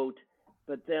boat.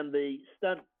 But then the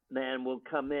stunt man will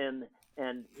come in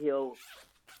and he'll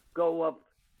go up,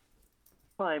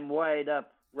 climb right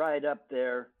up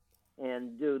there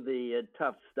and do the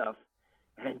tough stuff.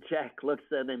 And Jack looks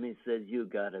at him and he says, you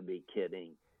got to be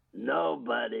kidding.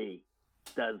 Nobody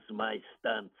does my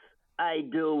stunts. I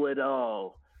do it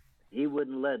all. He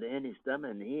wouldn't let any stunt,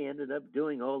 and he ended up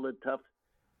doing all the tough,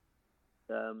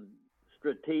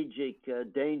 strategic,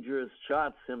 dangerous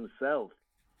shots himself.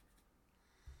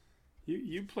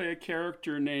 You play a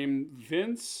character named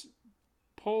Vince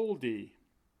Poldy.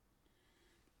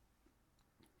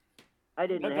 I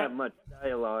didn't have much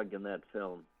dialogue in that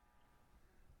film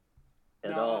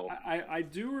at all. I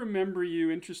do remember you,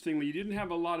 interestingly. You didn't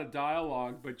have a lot of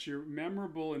dialogue, but you're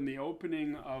memorable in the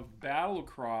opening of Battle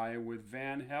Cry with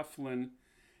Van Heflin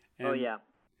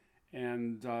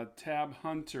and Tab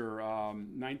Hunter,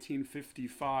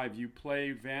 1955. You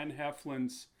play Van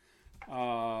Heflin's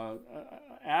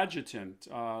adjutant.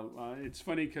 It's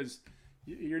funny because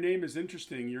your name is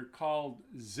interesting. You're called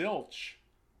Zilch.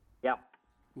 Yep.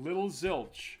 Little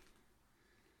Zilch.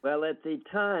 Well, at the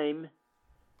time,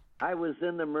 I was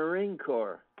in the Marine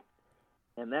Corps,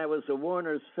 and that was a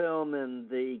Warner's film, and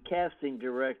the casting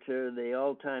director, the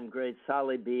all-time great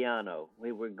Sally Biano.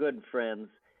 We were good friends.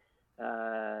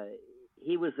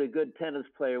 He was a good tennis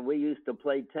player. We used to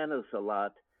play tennis a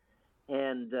lot.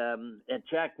 And at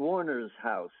Jack Warner's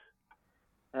house,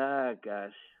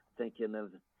 thinking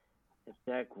of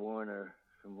Jack Warner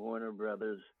from Warner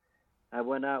Brothers. I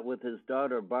went out with his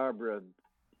daughter, Barbara,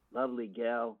 lovely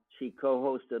gal. She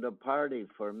co-hosted a party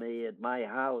for me at my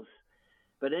house.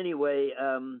 But anyway,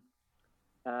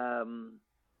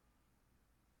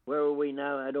 where are we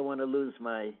now? I don't want to lose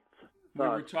my thoughts. We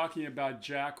were talking about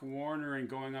Jack Warner and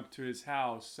going up to his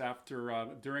house after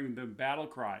during the Battle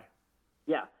Cry.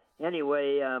 Yeah.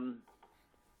 Anyway,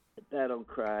 Battle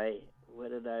Cry.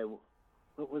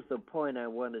 What was the point I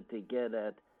wanted to get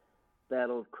at?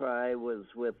 Battle Cry was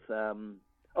with.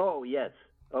 Oh yes.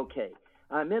 Okay.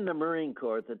 I'm in the Marine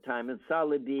Corps at the time, and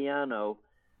Sally Biano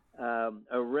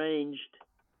arranged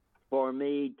for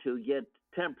me to get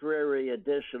temporary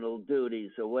additional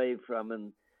duties away from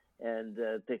and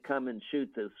to come and shoot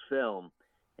this film.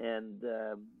 And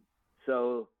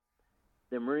so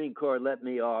the Marine Corps let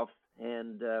me off,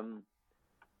 and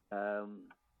um,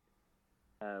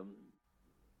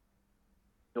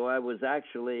 so I was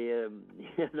actually,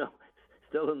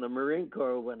 still in the Marine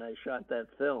Corps when I shot that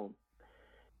film.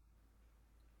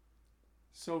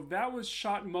 So that was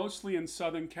shot mostly in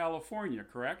Southern California,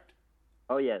 correct?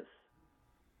 Oh yes,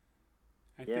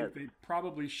 I yes. think they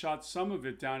probably shot some of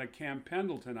it down at Camp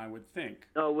Pendleton, I would think.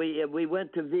 No, we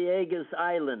went to Villegas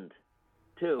Island,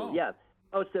 too. Oh, Yeah,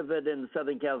 most of it in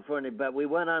Southern California, but we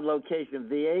went on location,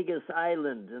 Villegas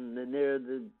Island, near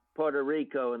the Puerto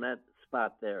Rico and that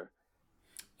spot there.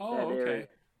 oh, That okay. area.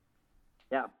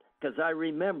 Yeah, because I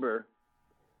remember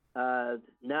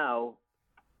now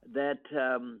that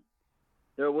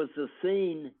there was a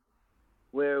scene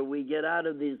where we get out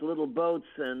of these little boats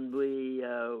and we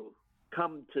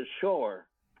come to shore,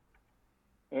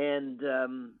 and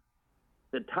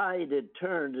the tide had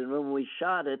turned, and when we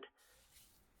shot it,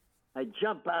 I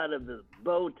jump out of the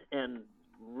boat and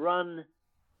run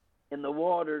in the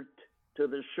water to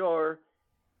the shore,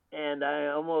 and I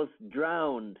almost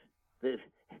drowned.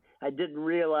 I didn't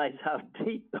realize how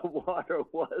deep the water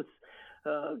was.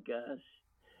 Oh gosh.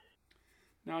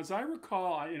 Now, as I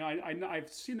recall, I've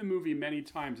seen the movie many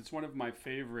times. It's one of my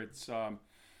favorites.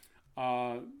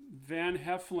 Van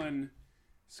Heflin's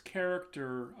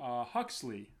character,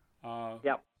 Huxley,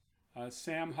 Yep.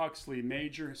 Sam Huxley,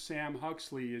 Major Sam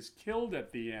Huxley, is killed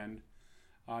at the end.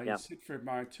 Yep. He's hit from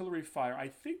artillery fire. I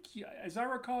think, as I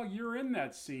recall, you're in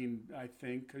that scene, I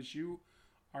think, because you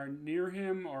are near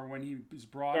him or when he is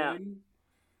brought Yeah. in.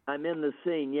 I'm in the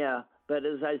scene, yeah. But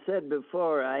as I said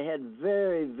before, I had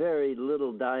very, very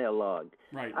little dialogue.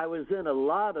 Right. I was in a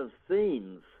lot of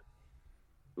scenes,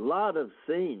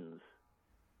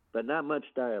 but not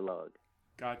much dialogue.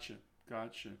 Gotcha.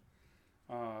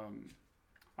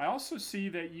 I also see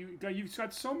that you've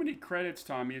got so many credits,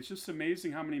 Tommy. It's just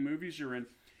amazing how many movies you're in.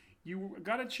 You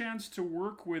got a chance to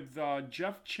work with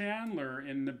Jeff Chandler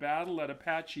in the battle at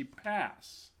Apache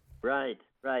Pass. Right,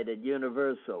 at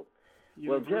Universal.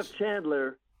 Well, Jeff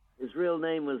Chandler, his real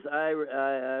name was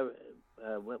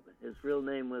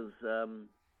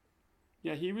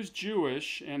Yeah, he was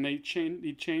Jewish, and he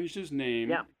changed his name.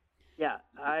 Yeah,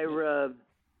 Ira.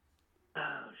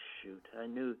 Oh shoot, I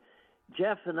knew.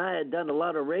 Jeff and I had done a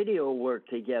lot of radio work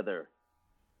together.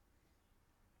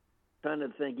 Trying to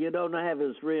think. You don't have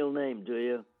his real name, do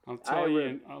you? I'll tell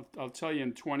you. I'll tell you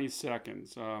in 20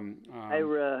 seconds.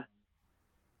 Ira.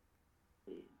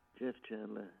 Jeff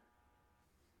Chandler.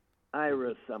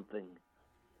 Ira something.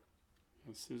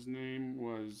 Yes, his name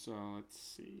was. Let's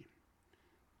see.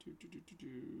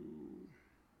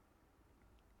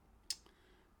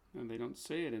 And they don't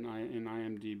say it in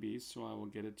IMDb, so I will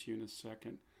get it to you in a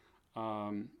second.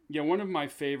 Yeah, one of my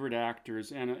favorite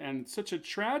actors, and such a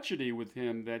tragedy with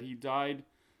him that he died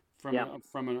from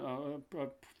a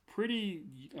pretty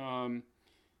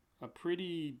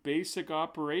basic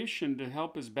operation to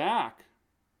help his back.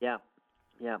 Yeah.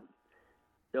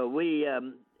 So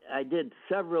I did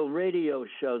several radio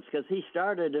shows because he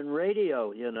started in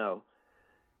radio, in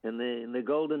the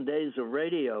golden days of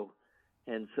radio,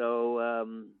 and so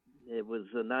it was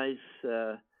a nice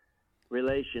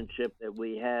relationship that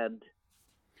we had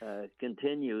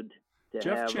continued to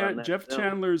have. Jeff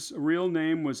Chandler's real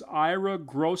name was Ira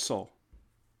Grossel.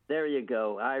 There you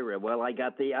go, Ira. Well, I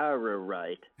got the Ira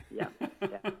right. Yeah.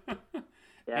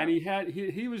 And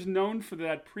he was known for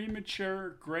that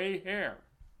premature gray hair.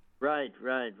 Right.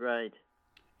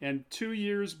 And 2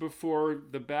 years before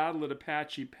the battle at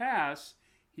Apache Pass,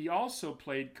 he also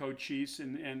played Cochise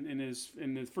in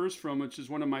his first film, which is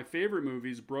one of my favorite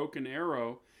movies, Broken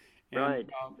Arrow.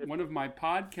 And one of my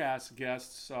podcast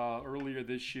guests earlier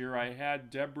this year, I had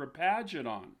Deborah Paget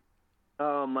on.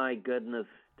 Oh my goodness,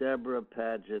 Deborah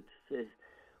Paget.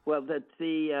 Well, that's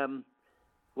the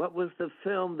what was the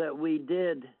film that we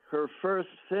did? Her first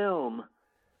film.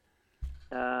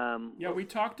 Yeah, we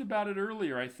talked about it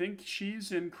earlier. I think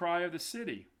she's in Cry of the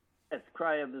City. Yes,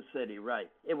 Cry of the City, right.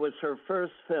 It was her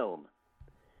first film.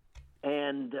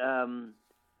 And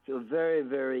she was very,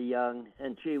 very young,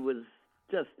 and she was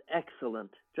just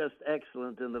excellent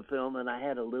in the film, and I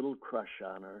had a little crush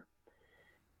on her.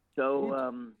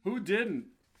 So who didn't?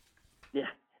 Yeah,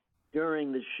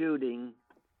 during the shooting,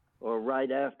 or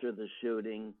right after the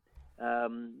shooting,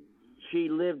 she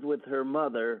lived with her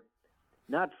mother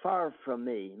not far from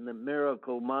me in the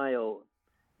Miracle Mile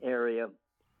area.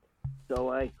 So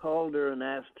I called her and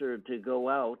asked her to go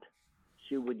out.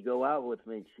 She would go out with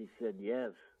me. She said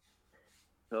yes.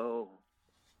 So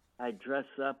I dress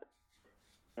up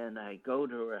and I go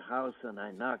to her house and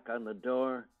I knock on the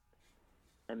door.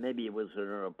 And maybe it was in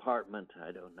her apartment,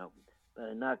 I don't know. But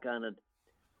I knock on it.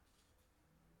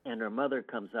 and her mother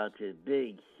comes out. She's a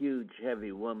big, huge,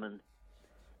 heavy woman.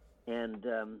 And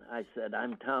I said,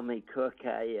 "I'm Tommy Cook.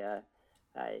 I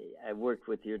worked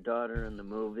with your daughter in the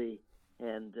movie,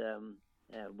 and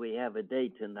we have a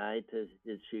date tonight.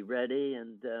 Is she ready?"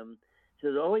 And she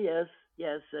says, "Oh, yes.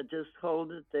 Just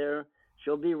hold it there.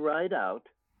 She'll be right out."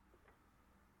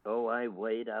 So I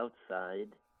wait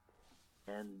outside,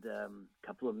 and a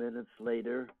couple of minutes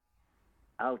later,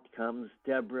 out comes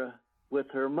Deborah with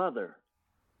her mother.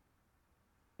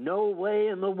 No way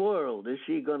in the world is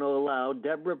she going to allow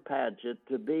Deborah Paget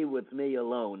to be with me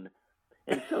alone.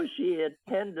 And so she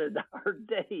attended our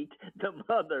date, the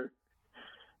mother.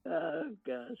 Oh,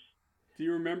 gosh. Do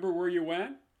you remember where you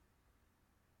went?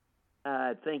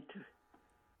 I think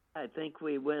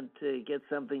we went to get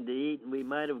something to eat, and we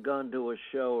might have gone to a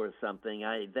show or something.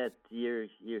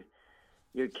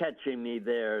 You're catching me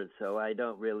there, so I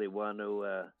don't really want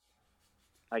to.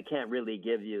 I can't really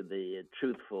give you the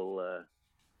truthful.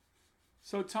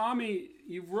 So, Tommy,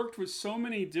 you've worked with so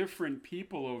many different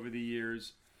people over the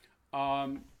years.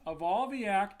 Of all the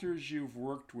actors you've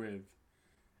worked with,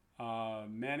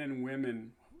 men and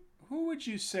women, who would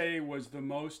you say was the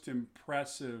most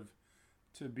impressive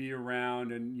to be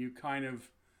around, and you kind of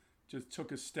just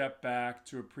took a step back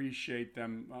to appreciate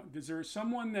them? Is there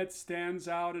someone that stands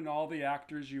out in all the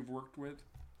actors you've worked with?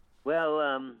 Well,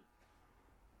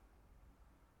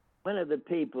 one of the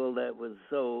people that was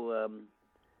so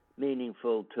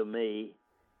meaningful to me,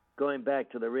 going back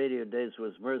to the radio days,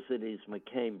 was Mercedes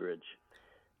McCambridge.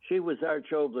 She was Arch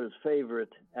Oboler's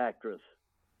favorite actress.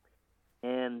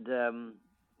 And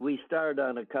we starred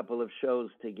on a couple of shows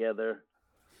together.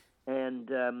 And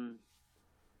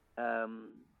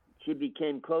she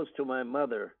became close to my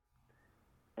mother.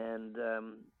 And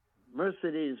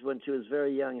Mercedes, when she was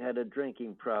very young, had a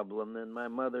drinking problem. And my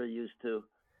mother used to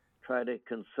try to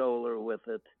console her with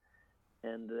it.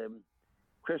 And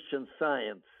Christian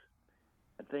Science.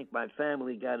 I think my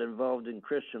family got involved in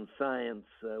Christian Science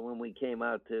when we came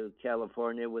out to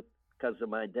California because of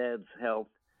my dad's health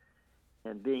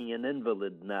and being an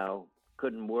invalid now,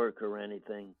 couldn't work or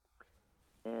anything.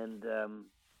 And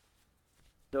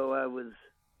so I was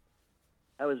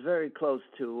very close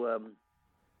to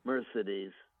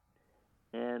Mercedes,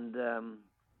 and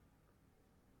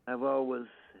I've always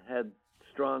had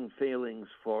strong feelings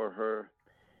for her.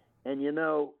 And you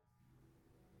know,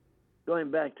 going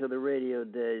back to the radio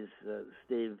days,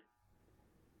 Steve,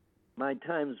 my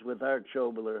times with Arch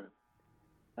Oboler,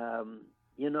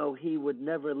 you know, he would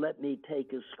never let me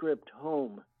take a script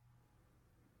home.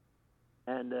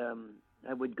 And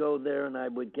I would go there and I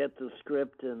would get the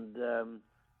script, and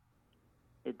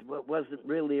it wasn't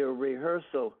really a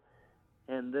rehearsal.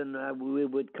 And then we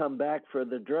would come back for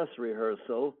the dress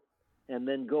rehearsal and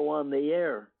then go on the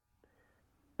air.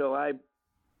 So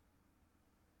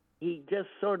he just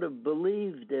sort of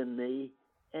believed in me,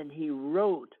 and he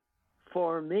wrote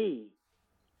for me.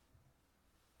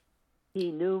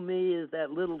 He knew me as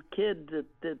that little kid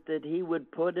that he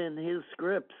would put in his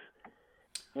scripts.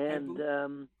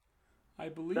 And I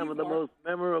believe some of the most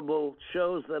memorable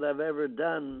shows that I've ever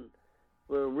done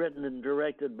were written and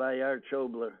directed by Arch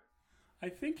Oboler. I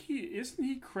think isn't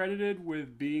he credited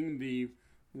with being the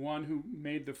one who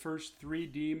made the first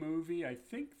 3D movie? I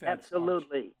think that's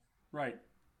absolutely right.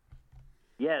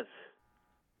 Yes.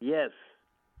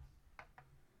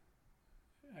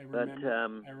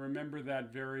 I remember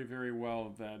that very, very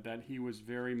well, that he was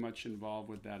very much involved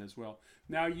with that as well.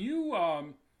 Now, you,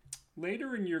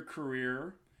 later in your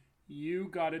career, you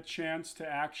got a chance to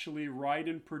actually write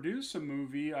and produce a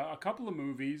movie, a couple of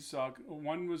movies.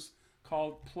 One was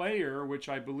called Player, which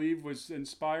I believe was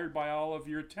inspired by all of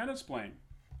your tennis playing.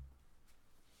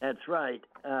 That's right.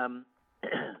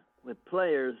 With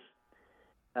Players,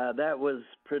 that was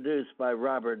produced by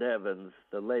Robert Evans.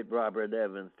 The late Robert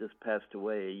Evans just passed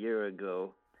away a year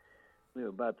ago. We were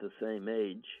about the same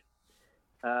age.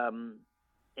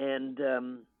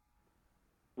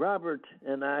 Robert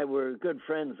and I were good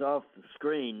friends off the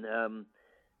screen.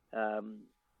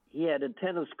 He had a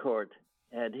tennis court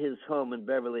at his home in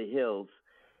Beverly Hills,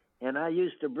 and I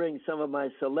used to bring some of my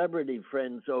celebrity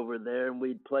friends over there, and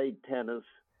we'd play tennis.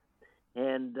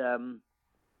 And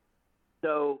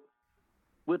so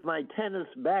with my tennis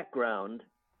background,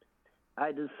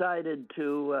 I decided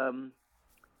to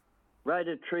write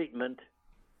a treatment,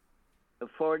 a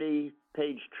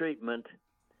 40-page treatment.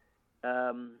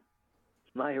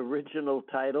 My original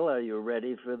title, are you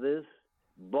ready for this?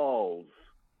 Balls.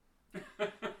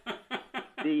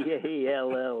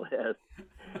 B-A-L-L-S.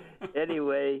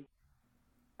 Anyway,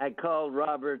 I called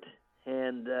Robert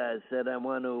and said, I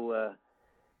want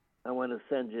to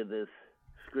send you this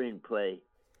screenplay.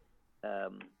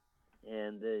 And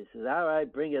he says, "All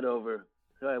right, bring it over."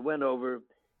 So I went over.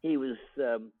 He was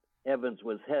Evans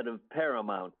was head of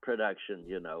Paramount Production,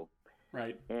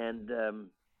 Right. and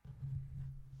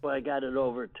well, I got it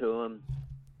over to him.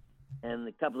 And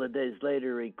a couple of days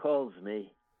later, he calls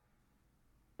me,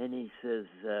 and he says,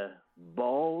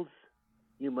 "Balls?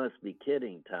 You must be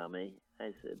kidding, Tommy."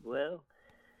 I said, "Well,"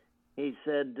 he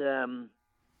said,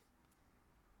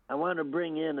 "I want to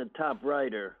bring in a top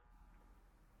writer.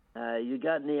 You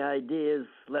got any ideas?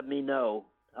 Let me know.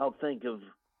 I'll think of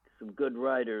some good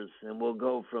writers, and we'll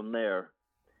go from there."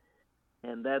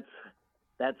 And that's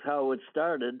how it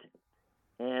started.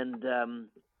 And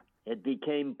it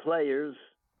became Players.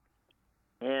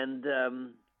 And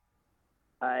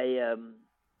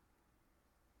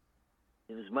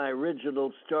it was my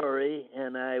original story,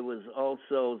 and I was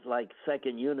also like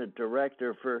second unit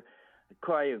director for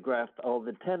choreographed all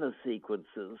the tennis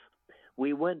sequences.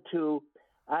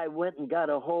 I went and got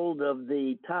a hold of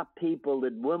the top people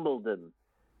at Wimbledon,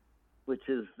 which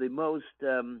is the most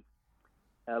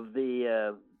of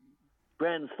the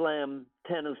Grand Slam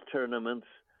tennis tournaments.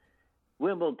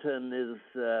 Wimbledon is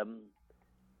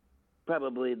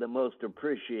probably the most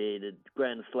appreciated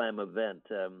Grand Slam event.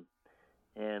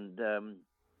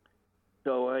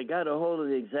 So I got a hold of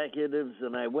the executives,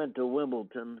 and I went to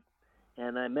Wimbledon,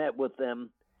 and I met with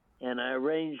them, and I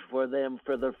arranged for them,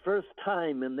 for the first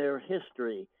time in their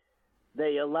history,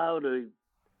 they allowed a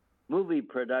movie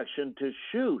production to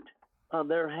shoot on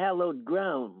their hallowed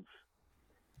grounds.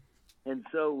 And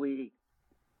so we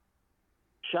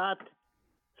shot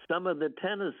some of the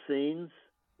tennis scenes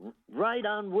right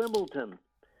on Wimbledon.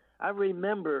 I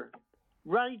remember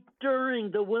right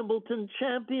during the Wimbledon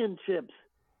Championships,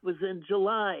 it was in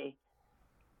July,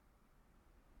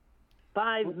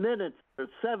 5 minutes or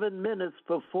 7 minutes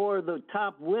before the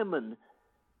top women,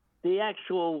 the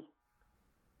actual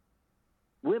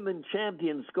women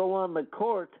champions go on the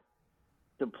court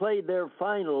to play their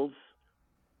finals.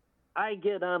 I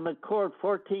get on the court,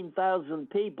 14,000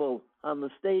 people on the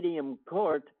stadium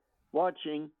court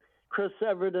watching Chris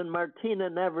Evert and Martina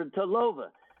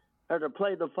Navratilova are to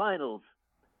play the finals.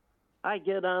 I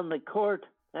get on the court.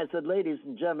 I said, "Ladies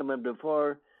and gentlemen,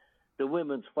 before the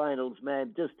women's finals, may I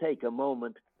just take a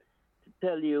moment to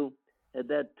tell you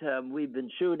that we've been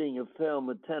shooting a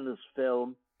tennis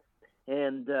film,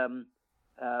 and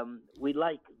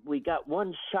we got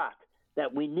one shot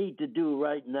that we need to do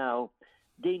right now.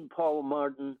 Dean Paul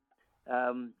Martin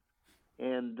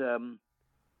and Alan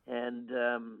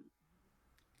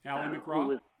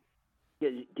McGraw?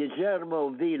 Guillermo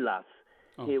Vilas.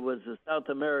 Oh. He was a South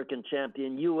American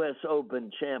champion, U.S.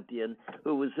 Open champion,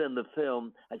 who was in the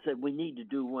film. I said, we need to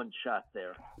do one shot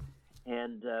there.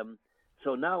 And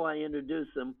so now I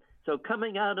introduce him. So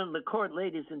coming out on the court,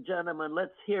 ladies and gentlemen,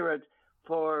 let's hear it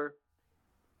for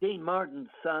Dean Martin's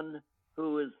son,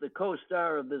 who is the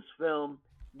co-star of this film,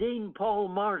 Dean Paul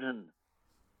Martin.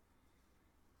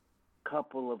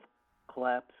 Couple of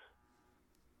claps.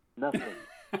 Nothing.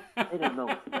 I don't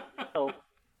know.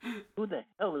 Who the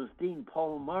hell is Dean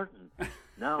Paul Martin?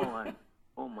 Now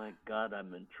oh my God,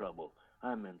 I'm in trouble.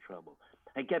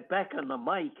 I get back on the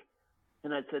mic,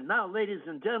 and I said, now, ladies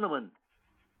and gentlemen,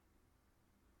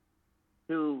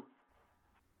 to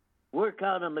work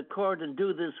out on the court and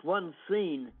do this one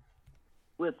scene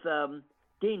with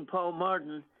Dean Paul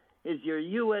Martin is your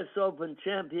U.S. Open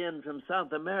champion from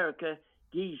South America,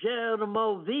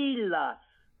 Guillermo Vilas.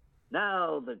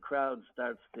 Now the crowd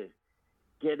starts to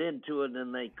get into it,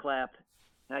 and they clap.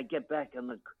 I get back on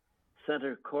the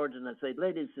center court, and I say,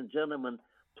 ladies and gentlemen,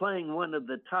 playing one of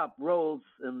the top roles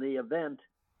in the event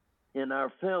in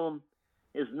our film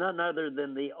is none other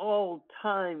than the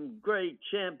all-time great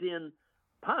champion,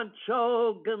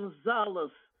 Pancho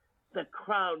Gonzalez. The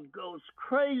crowd goes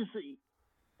crazy.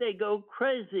 They go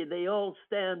crazy. They all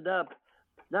stand up.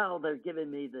 Now they're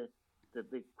giving me the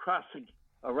crossing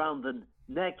around the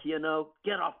neck,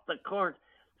 get off the court.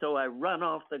 So I run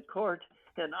off the court,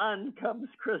 and on comes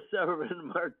Chris Evert and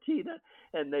Martina,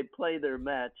 and they play their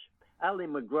match. Ali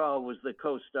McGraw was the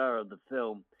co-star of the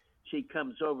film. She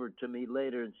comes over to me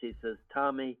later, and she says,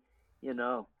 Tommy,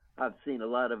 I've seen a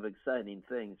lot of exciting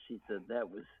things. She said, that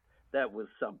was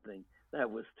something. That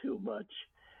was too much.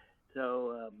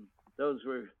 So those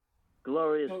were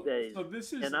glorious days.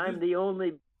 So I'm the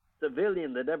only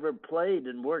civilian that ever played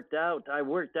and worked out. I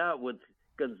worked out with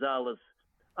Gonzalez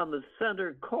on the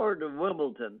center court of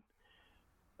Wimbledon.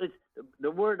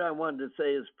 The word I wanted to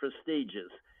say is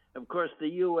prestigious. Of course, the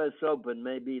U.S. Open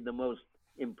may be the most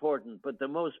important, but the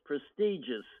most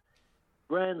prestigious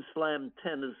Grand Slam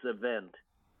tennis event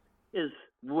is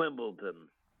Wimbledon.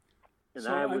 And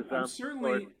so I was I'm on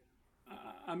certainly,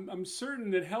 I'm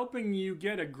certain that helping you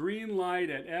get a green light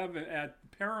at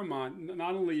Paramount,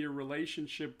 not only your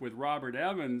relationship with Robert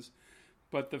Evans,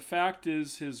 but the fact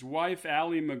is his wife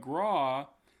Ally McGraw,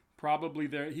 probably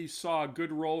there he saw a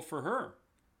good role for her.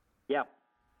 Yep,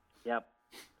 yep,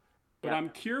 But yep. I'm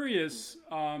curious,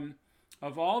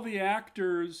 of all the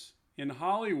actors in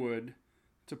Hollywood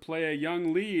to play a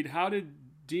young lead, how did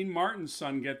Dean Martin's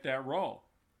son get that role?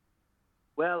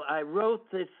 Well, I wrote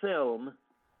the film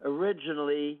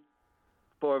originally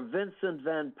for Vincent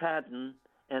Van Patten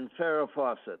and Farrah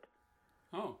Fawcett.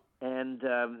 Oh, And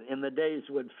in the days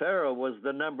when Farrah was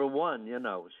the number one, you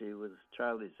know, she was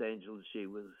Charlie's Angel. She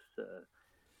was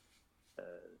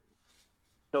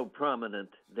so prominent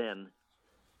then.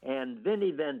 And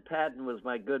Vinnie Van Patten was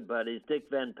my good buddy, Dick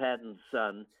Van Patten's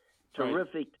son,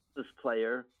 terrific tennis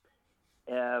player,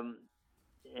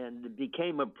 and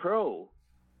became a pro.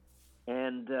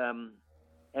 And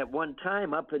at one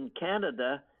time up in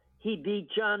Canada, he beat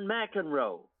John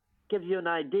McEnroe. Gives you an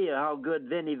idea how good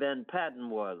Vinnie Van Patten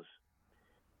was.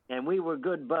 And we were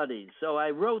good buddies. So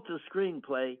I wrote the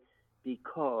screenplay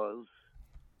because,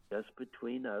 just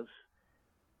between us,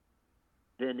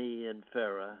 Vinnie and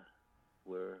Farrah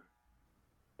were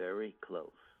very close,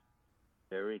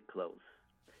 very close.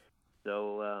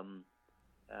 So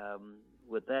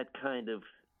with that kind of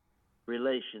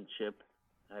relationship,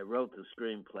 I wrote the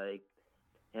screenplay.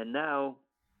 And now,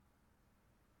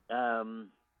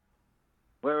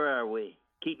 where are we?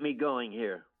 Keep me going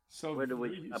here. so Where do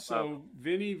we so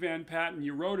Vinnie Van Patten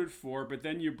you wrote it for, but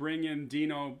then you bring in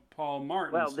Dino Paul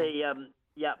Martin. Well, they,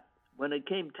 yeah, when it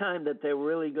came time that they were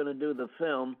really going to do the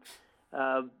film,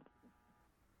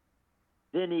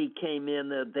 Vinnie came in.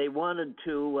 They wanted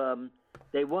to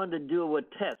do a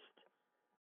test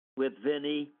with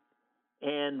Vinnie,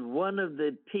 and one of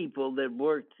the people that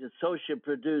worked, associate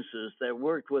producers that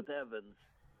worked with Evans,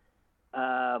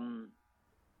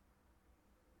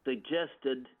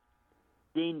 suggested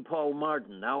Dean Paul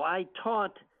Martin. Now, I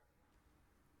taught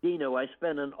Dino. I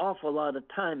spent an awful lot of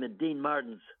time at Dean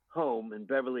Martin's home in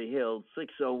Beverly Hills,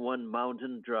 601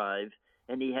 Mountain Drive,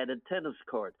 and he had a tennis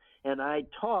court. And I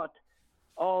taught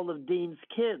all of Dean's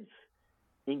kids,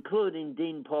 including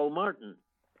Dean Paul Martin.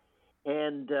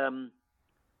 And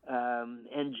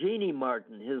Jeannie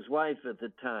Martin, his wife at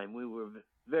the time. We were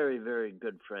very, very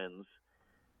good friends.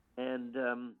 And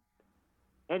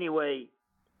anyway,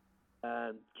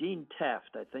 Gene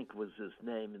Taft, I think was his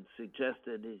name, and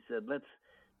suggested, he said,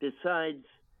 besides,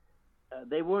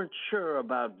 they weren't sure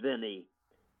about Vinnie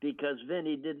because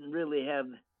Vinnie didn't really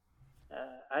have,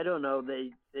 I don't know,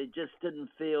 they just didn't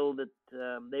feel that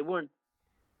they weren't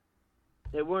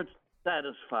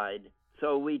satisfied.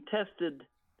 So we tested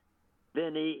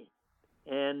Vinnie,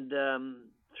 and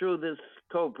through this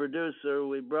co-producer,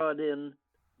 we brought in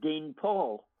Dean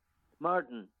Paul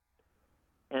Martin.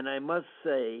 And I must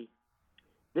say,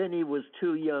 Vinnie was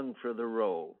too young for the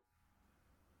role.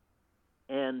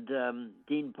 And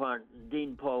Dean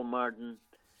Paul Martin,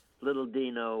 little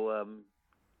Dino,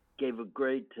 gave a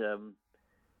great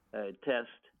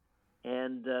test.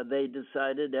 And they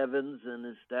decided, Evans and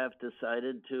his staff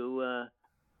decided to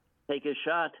take a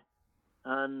shot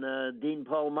on Dean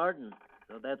Paul Martin.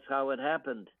 So that's how it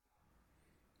happened.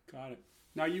 Got it.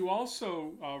 Now, you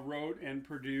also wrote and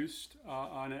produced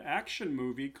on an action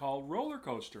movie called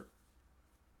Rollercoaster.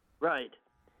 Right.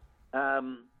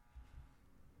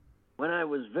 When I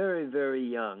was very, very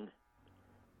young,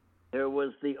 there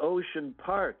was the Ocean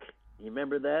Park. You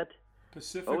remember that?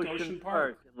 Pacific Ocean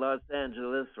Park in Los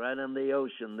Angeles, right on the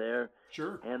ocean there.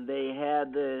 Sure. And they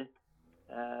had the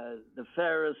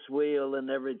Ferris wheel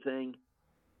and everything,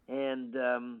 and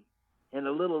a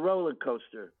little roller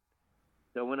coaster.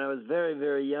 So when I was very,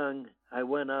 very young, I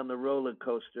went on the roller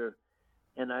coaster,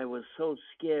 and I was so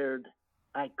scared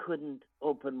I couldn't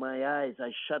open my eyes.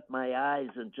 I shut my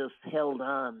eyes and just held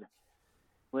on.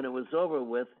 When it was over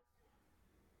with,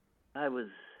 I was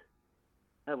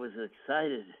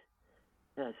excited.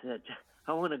 I said,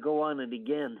 I want to go on it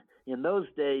again. In those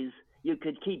days, you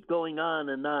could keep going on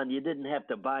and on. You didn't have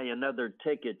to buy another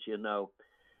ticket, you know.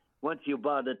 Once you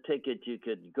bought a ticket, you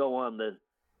could go on the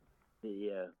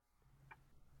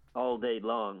all day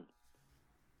long.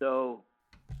 So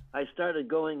I started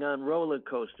going on roller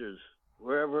coasters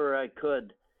wherever I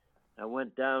could. I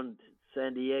went down to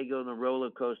San Diego on a roller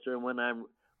coaster, and when I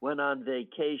went on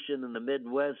vacation in the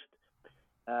Midwest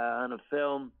on a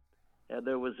film,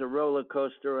 there was a roller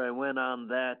coaster. I went on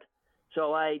that.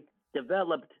 So I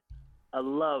developed a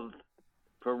love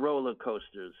for roller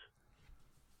coasters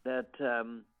that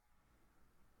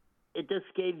it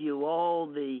just gave you all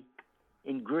the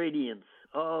ingredients,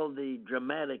 all the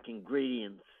dramatic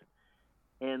ingredients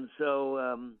And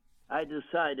so I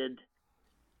decided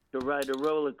to write a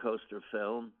roller coaster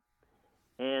film,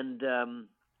 and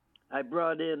I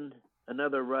brought in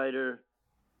another writer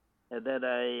that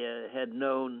I had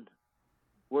known,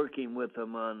 working with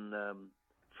him on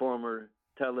former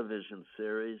television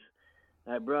series.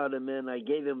 I brought him in. I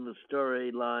gave him the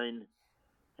storyline,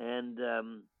 and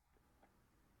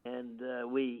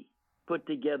we put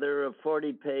together a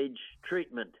 40-page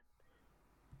treatment.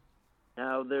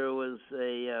 Now, there was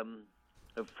a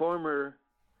former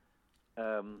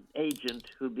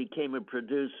agent who became a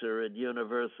producer at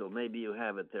Universal. Maybe you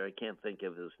have it there. I can't think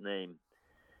of his name.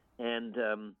 And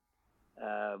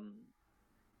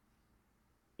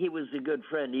he was a good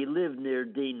friend. He lived near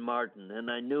Dean Martin,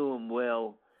 and I knew him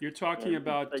well. You're talking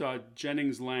about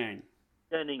Jennings Lang.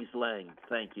 Jennings Lang.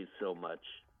 Thank you so much.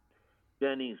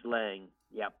 Jennings Lang.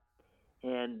 Yep.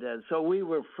 And so we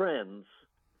were friends,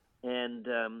 and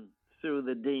through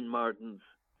the Dean Martins.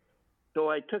 So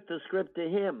I took the script to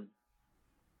him,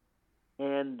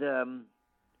 and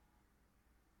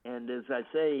as I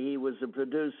say, he was a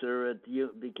producer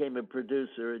became a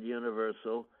producer at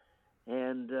Universal,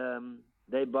 and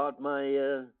they bought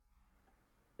my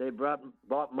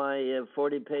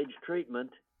 40-page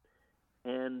treatment,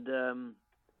 and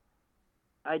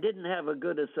I didn't have a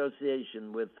good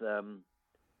association with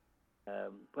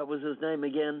what was his name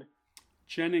again?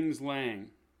 Jennings Lang.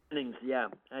 Jennings, yeah.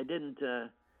 I didn't.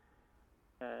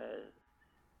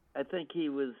 I think he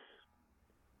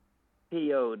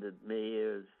PO'd at me.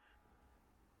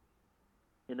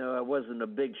 I wasn't a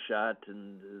big shot,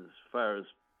 and as far as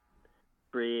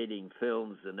creating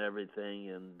films and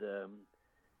everything, and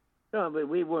no, but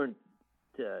we weren't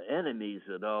enemies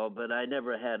at all. But I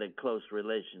never had a close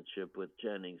relationship with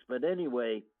Jennings. But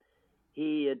anyway,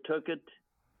 he took it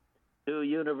to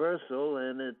Universal,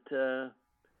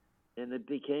 and it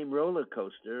became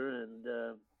Rollercoaster,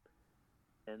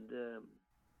 and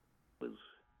was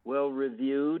well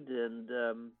reviewed, and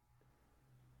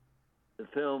the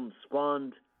film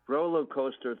spawned roller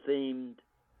coaster themed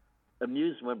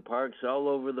amusement parks all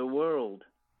over the world.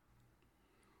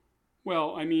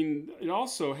 Well, I mean, it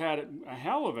also had a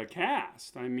hell of a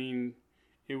cast. I mean,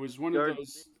 it was one of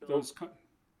those.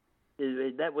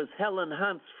 That was Helen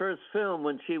Hunt's first film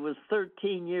when she was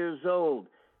 13 years old.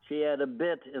 She had a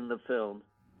bit in the film,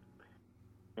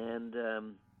 and I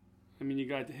mean, you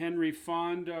got Henry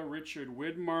Fonda, Richard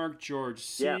Widmark, George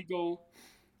Siegel.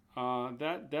 Yeah.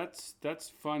 That's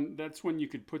fun. That's when you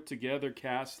could put together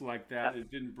casts like that. It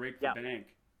didn't break the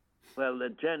bank. Well,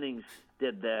 Jennings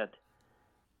did that,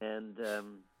 and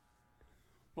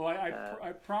well,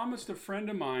 I promised a friend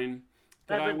of mine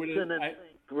that I would. I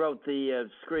wrote the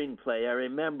screenplay. I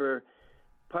remember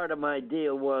part of my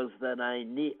deal was that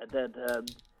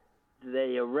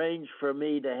they arranged for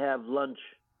me to have lunch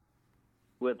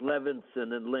with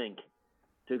Levinson and Link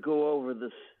to go over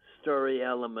the story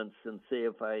elements and see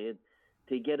if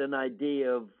to get an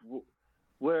idea of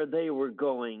where they were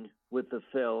going with the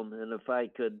film, and if I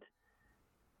could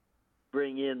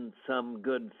bring in some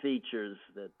good features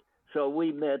that. So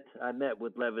I met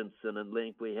with Levinson and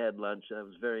Link. We had lunch. That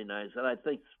was very nice. And I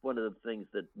think it's one of the things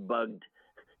that bugged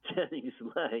Jennings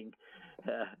Lang.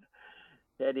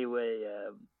 Anyway,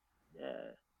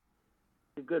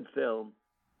 a good film.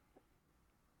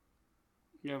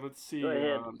 Yeah, let's see. Go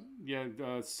ahead.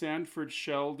 Sanford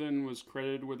Sheldon was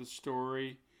credited with a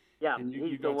story. Yeah,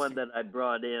 he's the one that I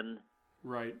brought in.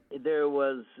 Right. There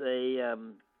was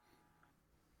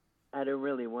I don't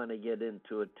really want to get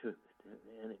into it too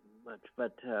much,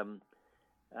 but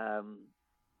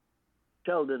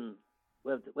Sheldon,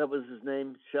 what was his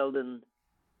name? Sheldon.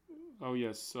 Oh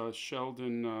yes,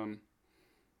 Sheldon.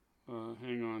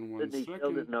 Hang on one second.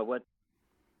 Sheldon, no, what?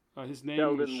 His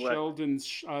name was Sheldon.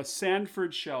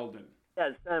 Sanford Sheldon.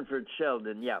 Yeah, Sanford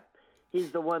Sheldon. Yeah,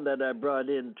 he's the one that I brought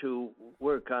in to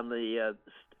work on the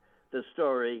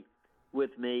story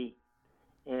with me,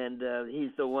 and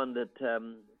he's the one that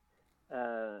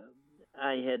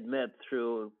I had met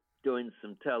through doing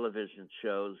some television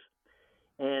shows,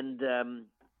 and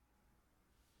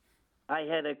I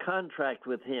had a contract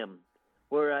with him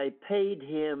where I paid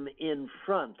him in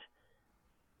front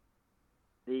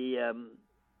the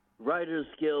Writers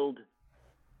Guild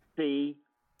fee,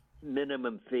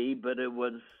 minimum fee, but it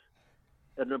was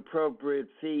an appropriate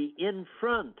fee in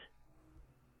front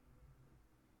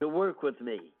to work with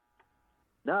me.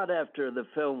 Not after the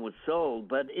film was sold,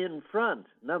 but in front.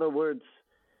 In other words,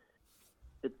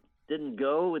 it didn't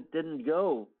go.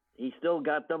 He still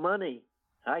got the money.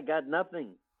 I got nothing.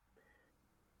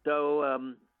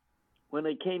 So when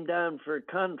it came down for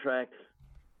contracts,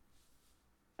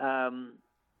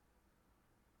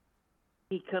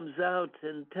 he comes out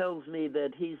and tells me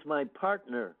that he's my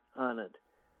partner on it.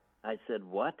 I said,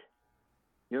 what?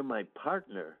 You're my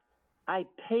partner? I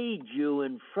paid you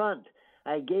in front.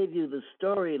 I gave you the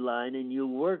storyline and you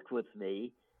worked with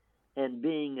me. And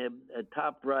being a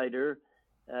top writer,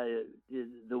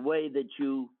 the way that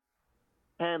you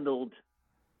handled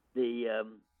the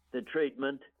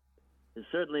treatment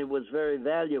certainly was very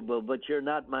valuable, but you're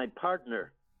not my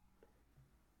partner.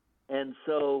 And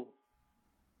so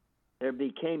there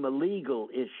became a legal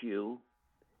issue,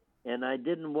 and I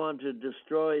didn't want to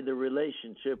destroy the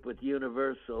relationship with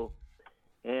Universal.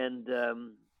 And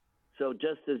so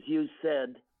just as you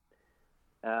said,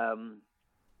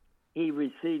 he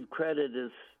received credit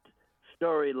as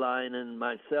storyline and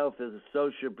myself as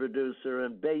associate producer,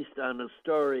 and based on a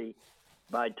story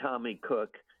by Tommy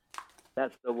Cook.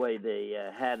 That's the way they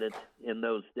had it in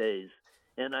those days.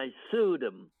 And I sued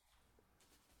him.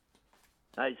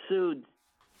 I sued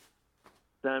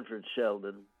Sanford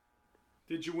Sheldon.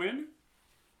 Did you win?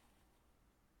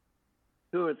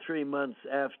 2 or 3 months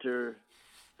after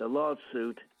the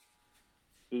lawsuit,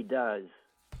 he dies.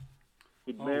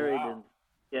 He'd married a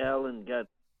gal and got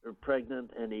her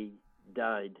pregnant, and he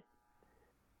died.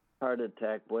 Heart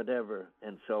attack, whatever.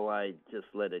 And so I just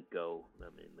let it go. I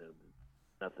mean,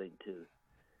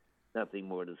 nothing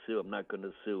more to sue. I'm not going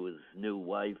to sue his new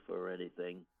wife or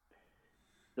anything.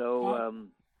 So,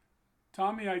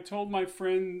 Tommy, I told my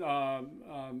friend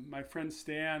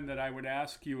Stan that I would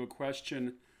ask you a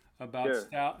question about sure.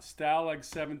 Stalag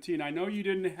 17. I know you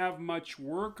didn't have much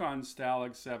work on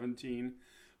Stalag 17,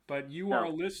 but you are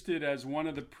listed as one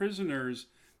of the prisoners.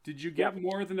 Did you get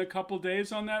more than a couple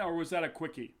days on that, or was that a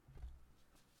quickie?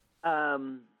 I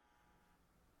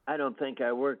don't think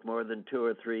I worked more than 2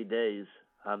 or 3 days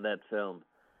on that film.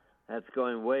 That's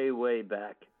going way, way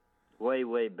back. Way,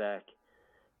 way back.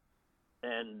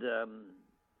 And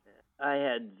I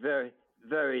had very,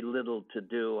 very little to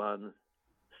do on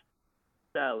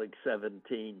Stalag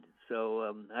 17,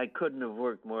 so I couldn't have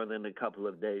worked more than a couple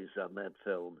of days on that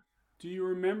film. Do you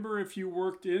remember if you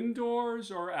worked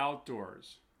indoors or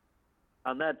outdoors?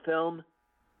 On that film,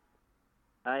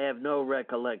 I have no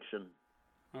recollection.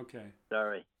 Okay.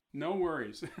 Sorry. No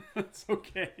worries. It's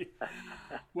okay.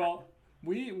 Well,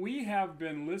 we have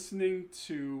been listening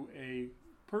to a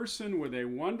person with a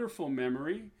wonderful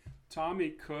memory, Tommy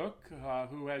Cook,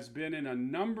 who has been in a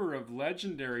number of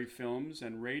legendary films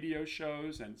and radio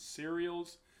shows and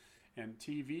serials and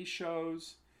TV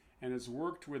shows, and has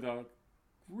worked with a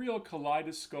real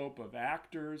kaleidoscope of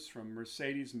actors, from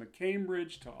Mercedes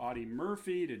McCambridge to Audie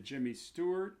Murphy to Jimmy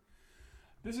Stewart.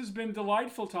 This has been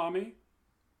delightful, Tommy.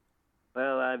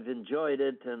 Well, I've enjoyed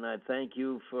it, and I thank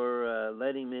you for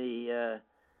letting me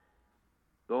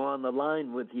go on the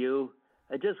line with you.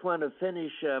 I just want to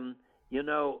finish, I'm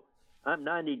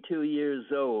 92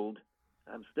 years old.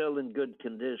 I'm still in good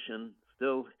condition,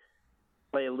 still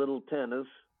play a little tennis,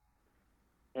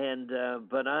 and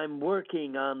but I'm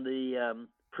working on the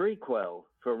prequel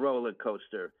for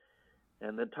Rollercoaster,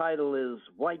 and the title is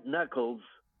White Knuckles'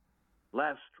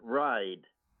 Last Ride,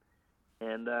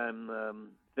 and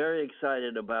I'm very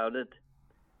excited about it,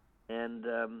 and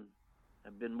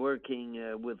I've been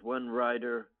working with one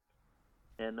writer,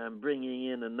 and I'm bringing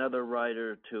in another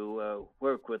writer to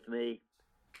work with me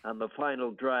on the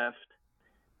final draft.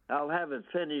 I'll have it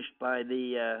finished by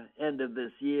the end of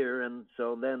this year, and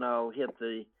so then I'll hit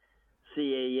the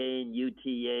CAA and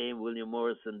UTA, William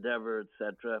Morris Endeavor,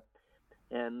 etc.,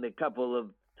 and a couple of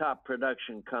top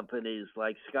production companies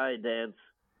like Skydance,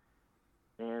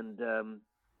 and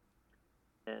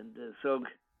so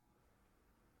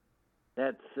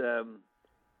that's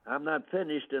I'm not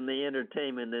finished in the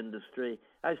entertainment industry.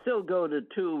 I still go to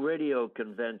 2 radio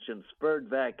conventions,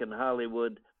 Spurdvac in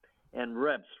Hollywood and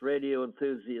REPS, Radio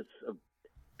Enthusiasts of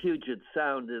Puget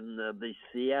Sound in the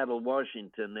Seattle,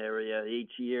 Washington area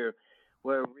each year,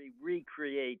 where we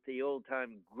recreate the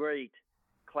old-time great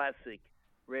classic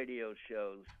radio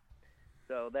shows.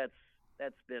 So that's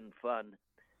been fun.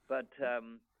 But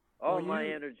all my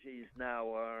energies now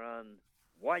are on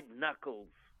White Knuckles'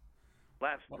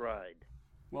 Last Ride.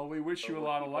 Well, we wish you a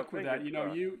lot of luck with that. You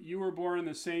know, you were born in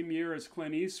the same year as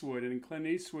Clint Eastwood, and Clint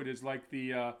Eastwood is like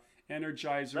the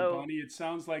Energizer Bunny. It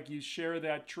sounds like you share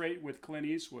that trait with Clint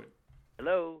Eastwood.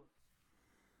 Hello?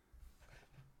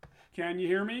 Can you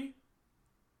hear me?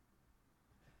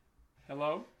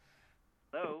 Hello?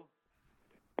 Hello?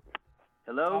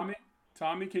 Hello?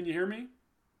 Tommy, can you hear me?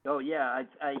 Oh, yeah,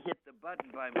 I hit the button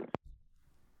by mistake.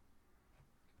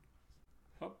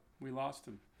 Oh, we lost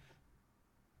him.